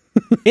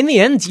 In the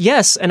end,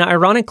 yes. And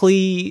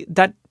ironically,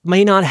 that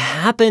may not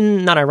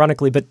happen, not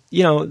ironically, but,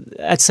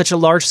 at such a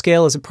large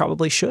scale as it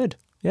probably should.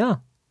 Yeah.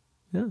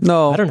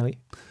 No. I don't know.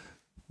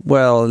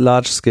 Well,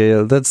 large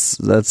scale, that's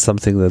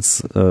something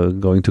that's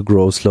going to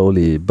grow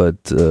slowly,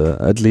 but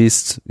at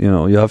least,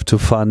 you have to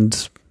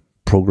fund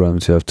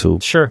programs, you have to,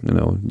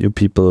 new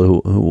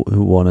people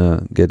who want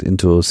to get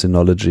into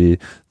sinology,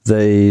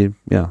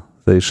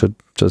 they should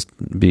just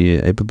be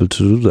able to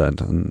do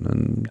that,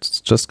 and it's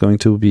just going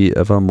to be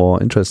ever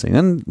more interesting.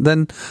 And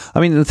then,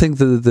 I think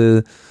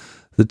the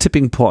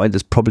tipping point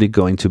is probably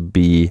going to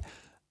be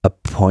a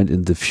point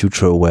in the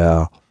future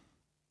where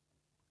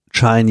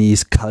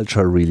Chinese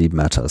culture really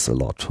matters a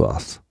lot to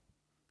us,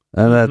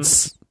 and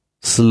that's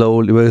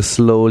we're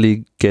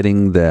slowly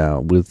getting there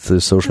with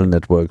the social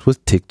networks,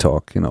 with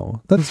TikTok.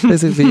 That's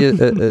basically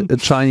a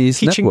Chinese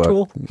teaching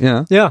network,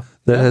 tool.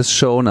 That has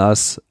shown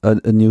us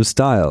a new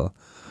style.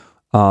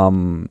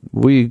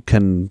 We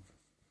can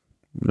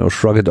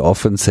shrug it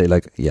off and say,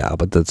 like,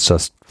 but that's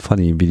just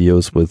funny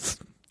videos with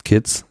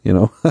kids, you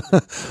know.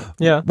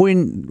 Yeah.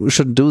 We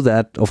should do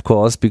that, of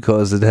course,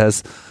 because it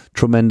has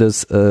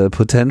tremendous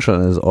potential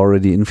and is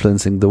already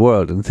influencing the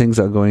world, and things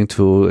are going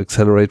to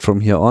accelerate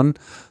from here on.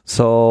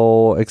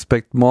 So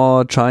expect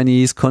more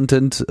Chinese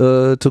content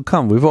to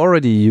come. We've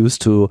already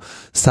used to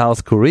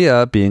South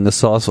Korea being a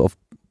source of,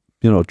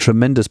 you know,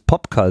 tremendous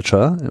pop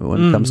culture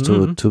when it comes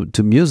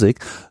to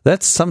music.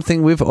 That's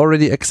something we've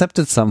already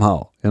accepted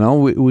somehow. You know,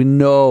 we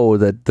know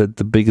that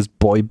the biggest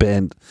boy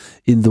band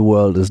in the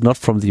world is not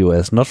from the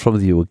US, not from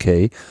the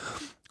UK.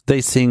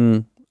 They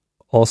sing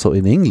also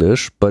in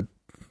English, but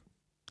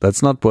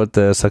that's not what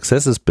their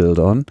success is built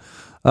on.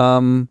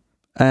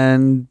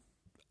 And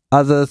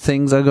other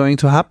things are going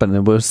to happen.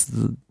 It was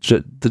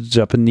the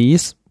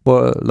Japanese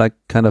were like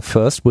kind of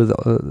first with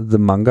the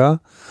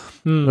manga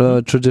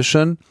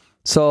tradition.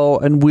 So,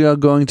 and we are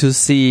going to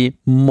see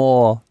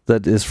more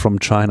that is from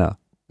China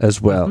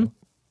as well.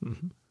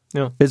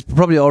 Yeah. It's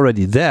probably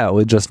already there.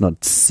 We're just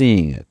not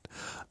seeing it.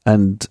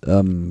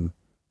 And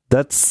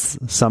that's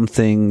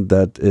something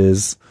that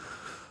is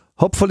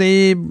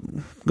hopefully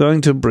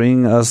going to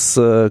bring us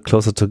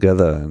closer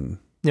together. And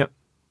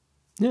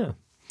yeah.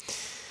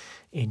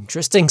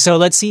 Interesting. So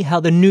let's see how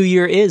the new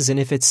year is, and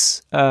if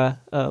it's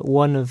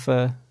one of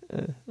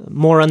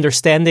more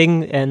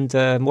understanding and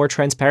more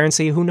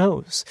transparency. Who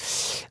knows?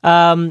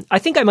 I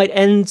think I might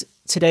end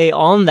today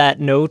on that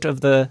note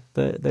of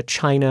the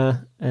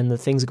China and the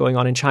things going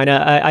on in China.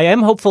 I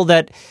am hopeful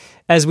that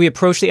as we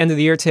approach the end of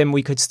the year, Tim,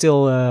 we could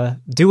still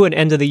do an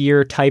end of the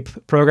year type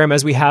program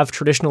as we have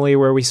traditionally,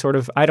 where we sort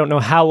of, I don't know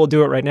how we'll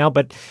do it right now,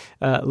 but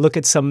look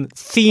at some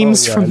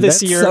themes from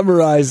this year.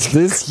 Summarize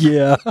this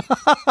year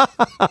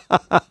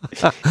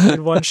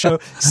in one show.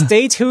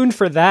 Stay tuned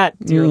for that,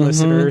 dear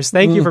listeners.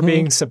 Thank you for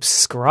being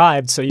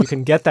subscribed so you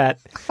can get that.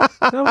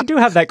 No, we do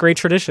have that great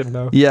tradition,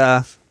 though.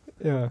 Yeah.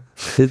 Yeah.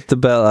 Hit the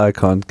bell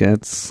icon,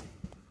 kids.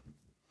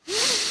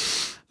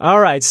 All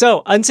right.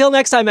 So until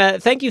next time,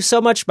 thank you so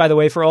much, by the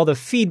way, for all the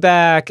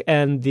feedback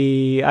and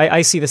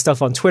I see the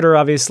stuff on Twitter,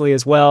 obviously,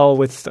 as well,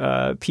 with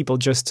people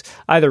just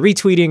either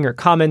retweeting or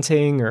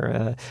commenting.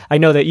 Or I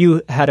know that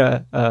you had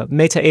a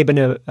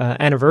Meta-Ebene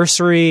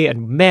anniversary,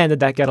 and man, did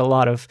that get a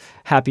lot of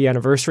happy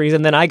anniversaries.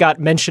 And then I got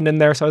mentioned in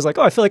there, so I was like,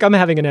 oh, I feel like I'm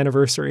having an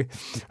anniversary.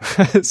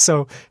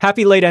 So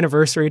happy late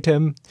anniversary,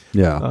 Tim.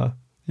 Yeah.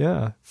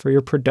 Yeah. For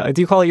your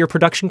do you call it your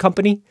production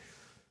company?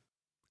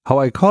 How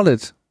I call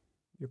it?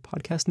 Your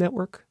podcast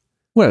network?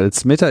 Well,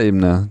 it's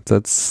Meta-Ebene.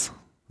 That's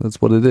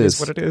what it is.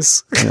 It's what it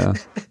is. Yeah.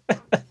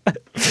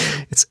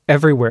 It's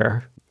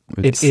everywhere.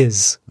 It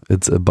is.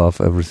 It's above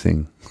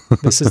everything.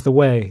 This is the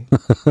way.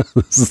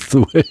 This is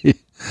the way.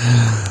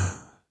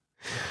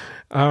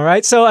 All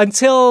right. So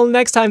until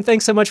next time,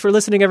 thanks so much for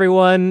listening,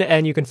 everyone.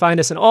 And you can find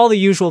us in all the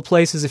usual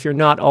places if you're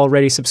not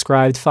already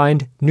subscribed.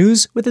 Find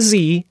News with a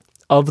Z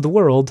of the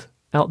world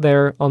out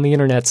there on the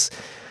internets.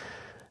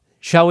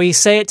 Shall we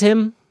say it,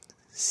 Tim?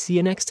 See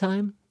you next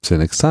time. See you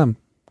next time.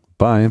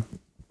 Bye.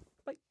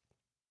 Bye.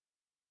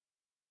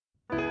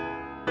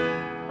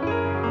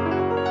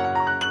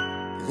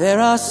 There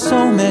are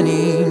so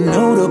many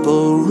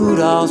notable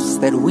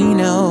Rudolphs that we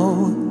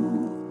know.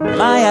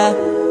 Maya,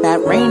 that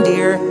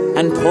reindeer,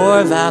 and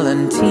poor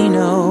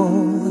Valentino.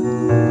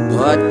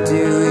 But do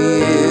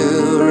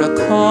you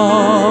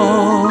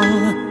recall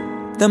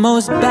the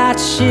most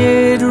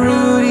batshit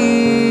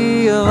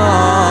Rudy of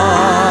all?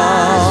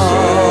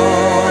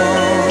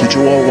 Did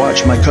you all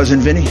watch My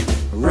Cousin Vinny?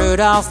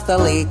 Rudolph the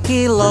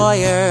leaky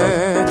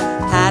lawyer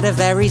had a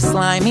very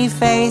slimy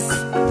face,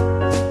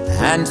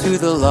 and to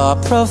the law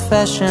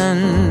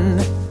profession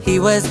he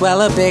was,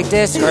 well, a big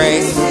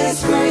disgrace.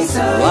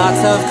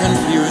 Lots of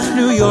confused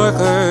New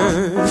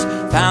Yorkers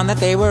found that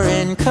they were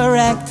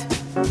incorrect.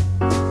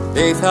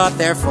 They thought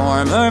their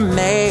former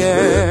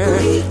mayor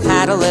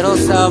had a little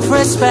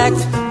self-respect.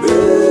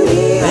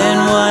 Then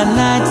one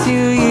night 2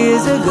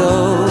 years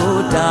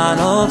ago,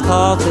 Donald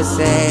called to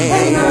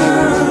say,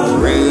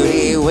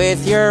 Rudy,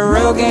 with your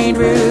Rogaine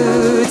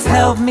roots,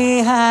 help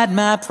me hide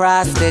my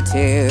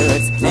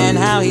prostitutes. And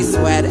how he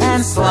sweat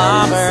and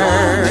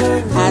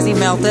slobbered as he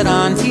melted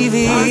on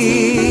TV.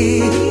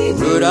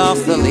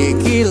 Rudolph the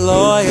leaky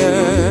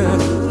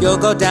lawyer, you'll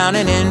go down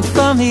in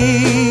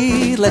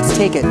infamy. Let's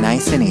take it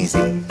nice and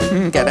easy.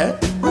 Get it?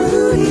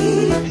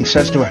 Rudy. He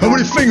says to her, how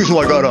many fingers do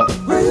I got up?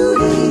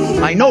 Rudy.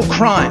 I know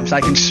crimes, I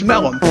can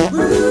smell them.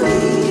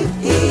 Rudy,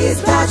 he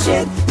is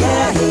batshit,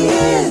 yeah he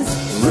is.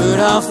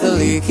 Rudolph the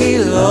leaky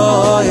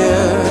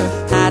lawyer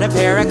had a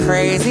pair of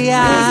crazy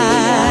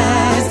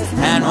eyes.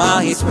 And while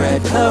he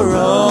spread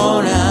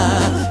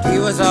corona, he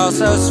was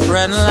also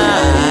spreading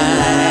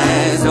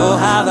lies. Oh,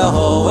 how the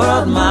whole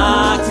world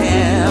mocked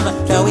him,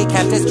 though he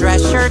kept his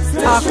dress shirts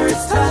tucked.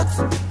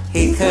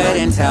 He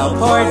couldn't tell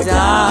poor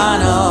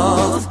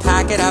Donald,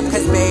 pack it up,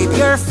 cause babe,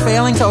 you're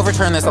failing to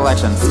overturn this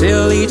election.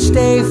 Still each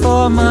day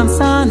for months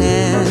on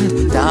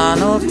end,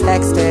 Donald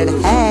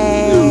texted,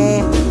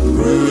 hey,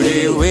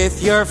 Rudy,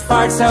 with your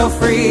fart so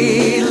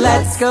free,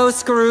 let's go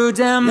screw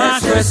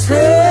democracy.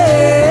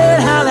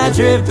 How that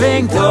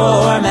dripping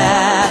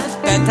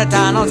doormat bend to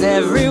Donald's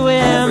every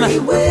whim.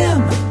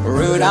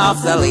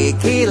 Rudolph the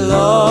leaky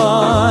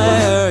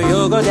lawyer,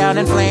 you'll go down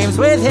in flames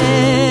with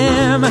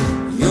him.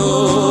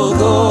 You'll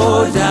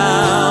go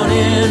down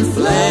in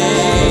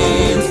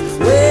flames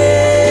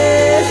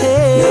with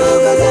him. You'll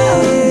go down.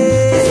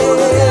 Yes, you'll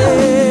go down.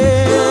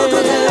 You'll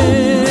go down.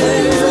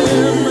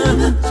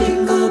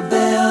 Jingle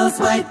bells,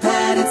 white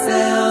padded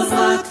cells,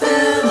 lock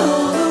them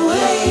all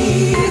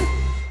away.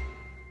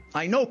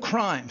 I know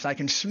crimes. I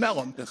can smell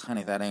them. Ugh,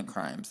 honey, that ain't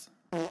crimes.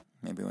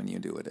 Maybe when you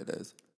do it, it is.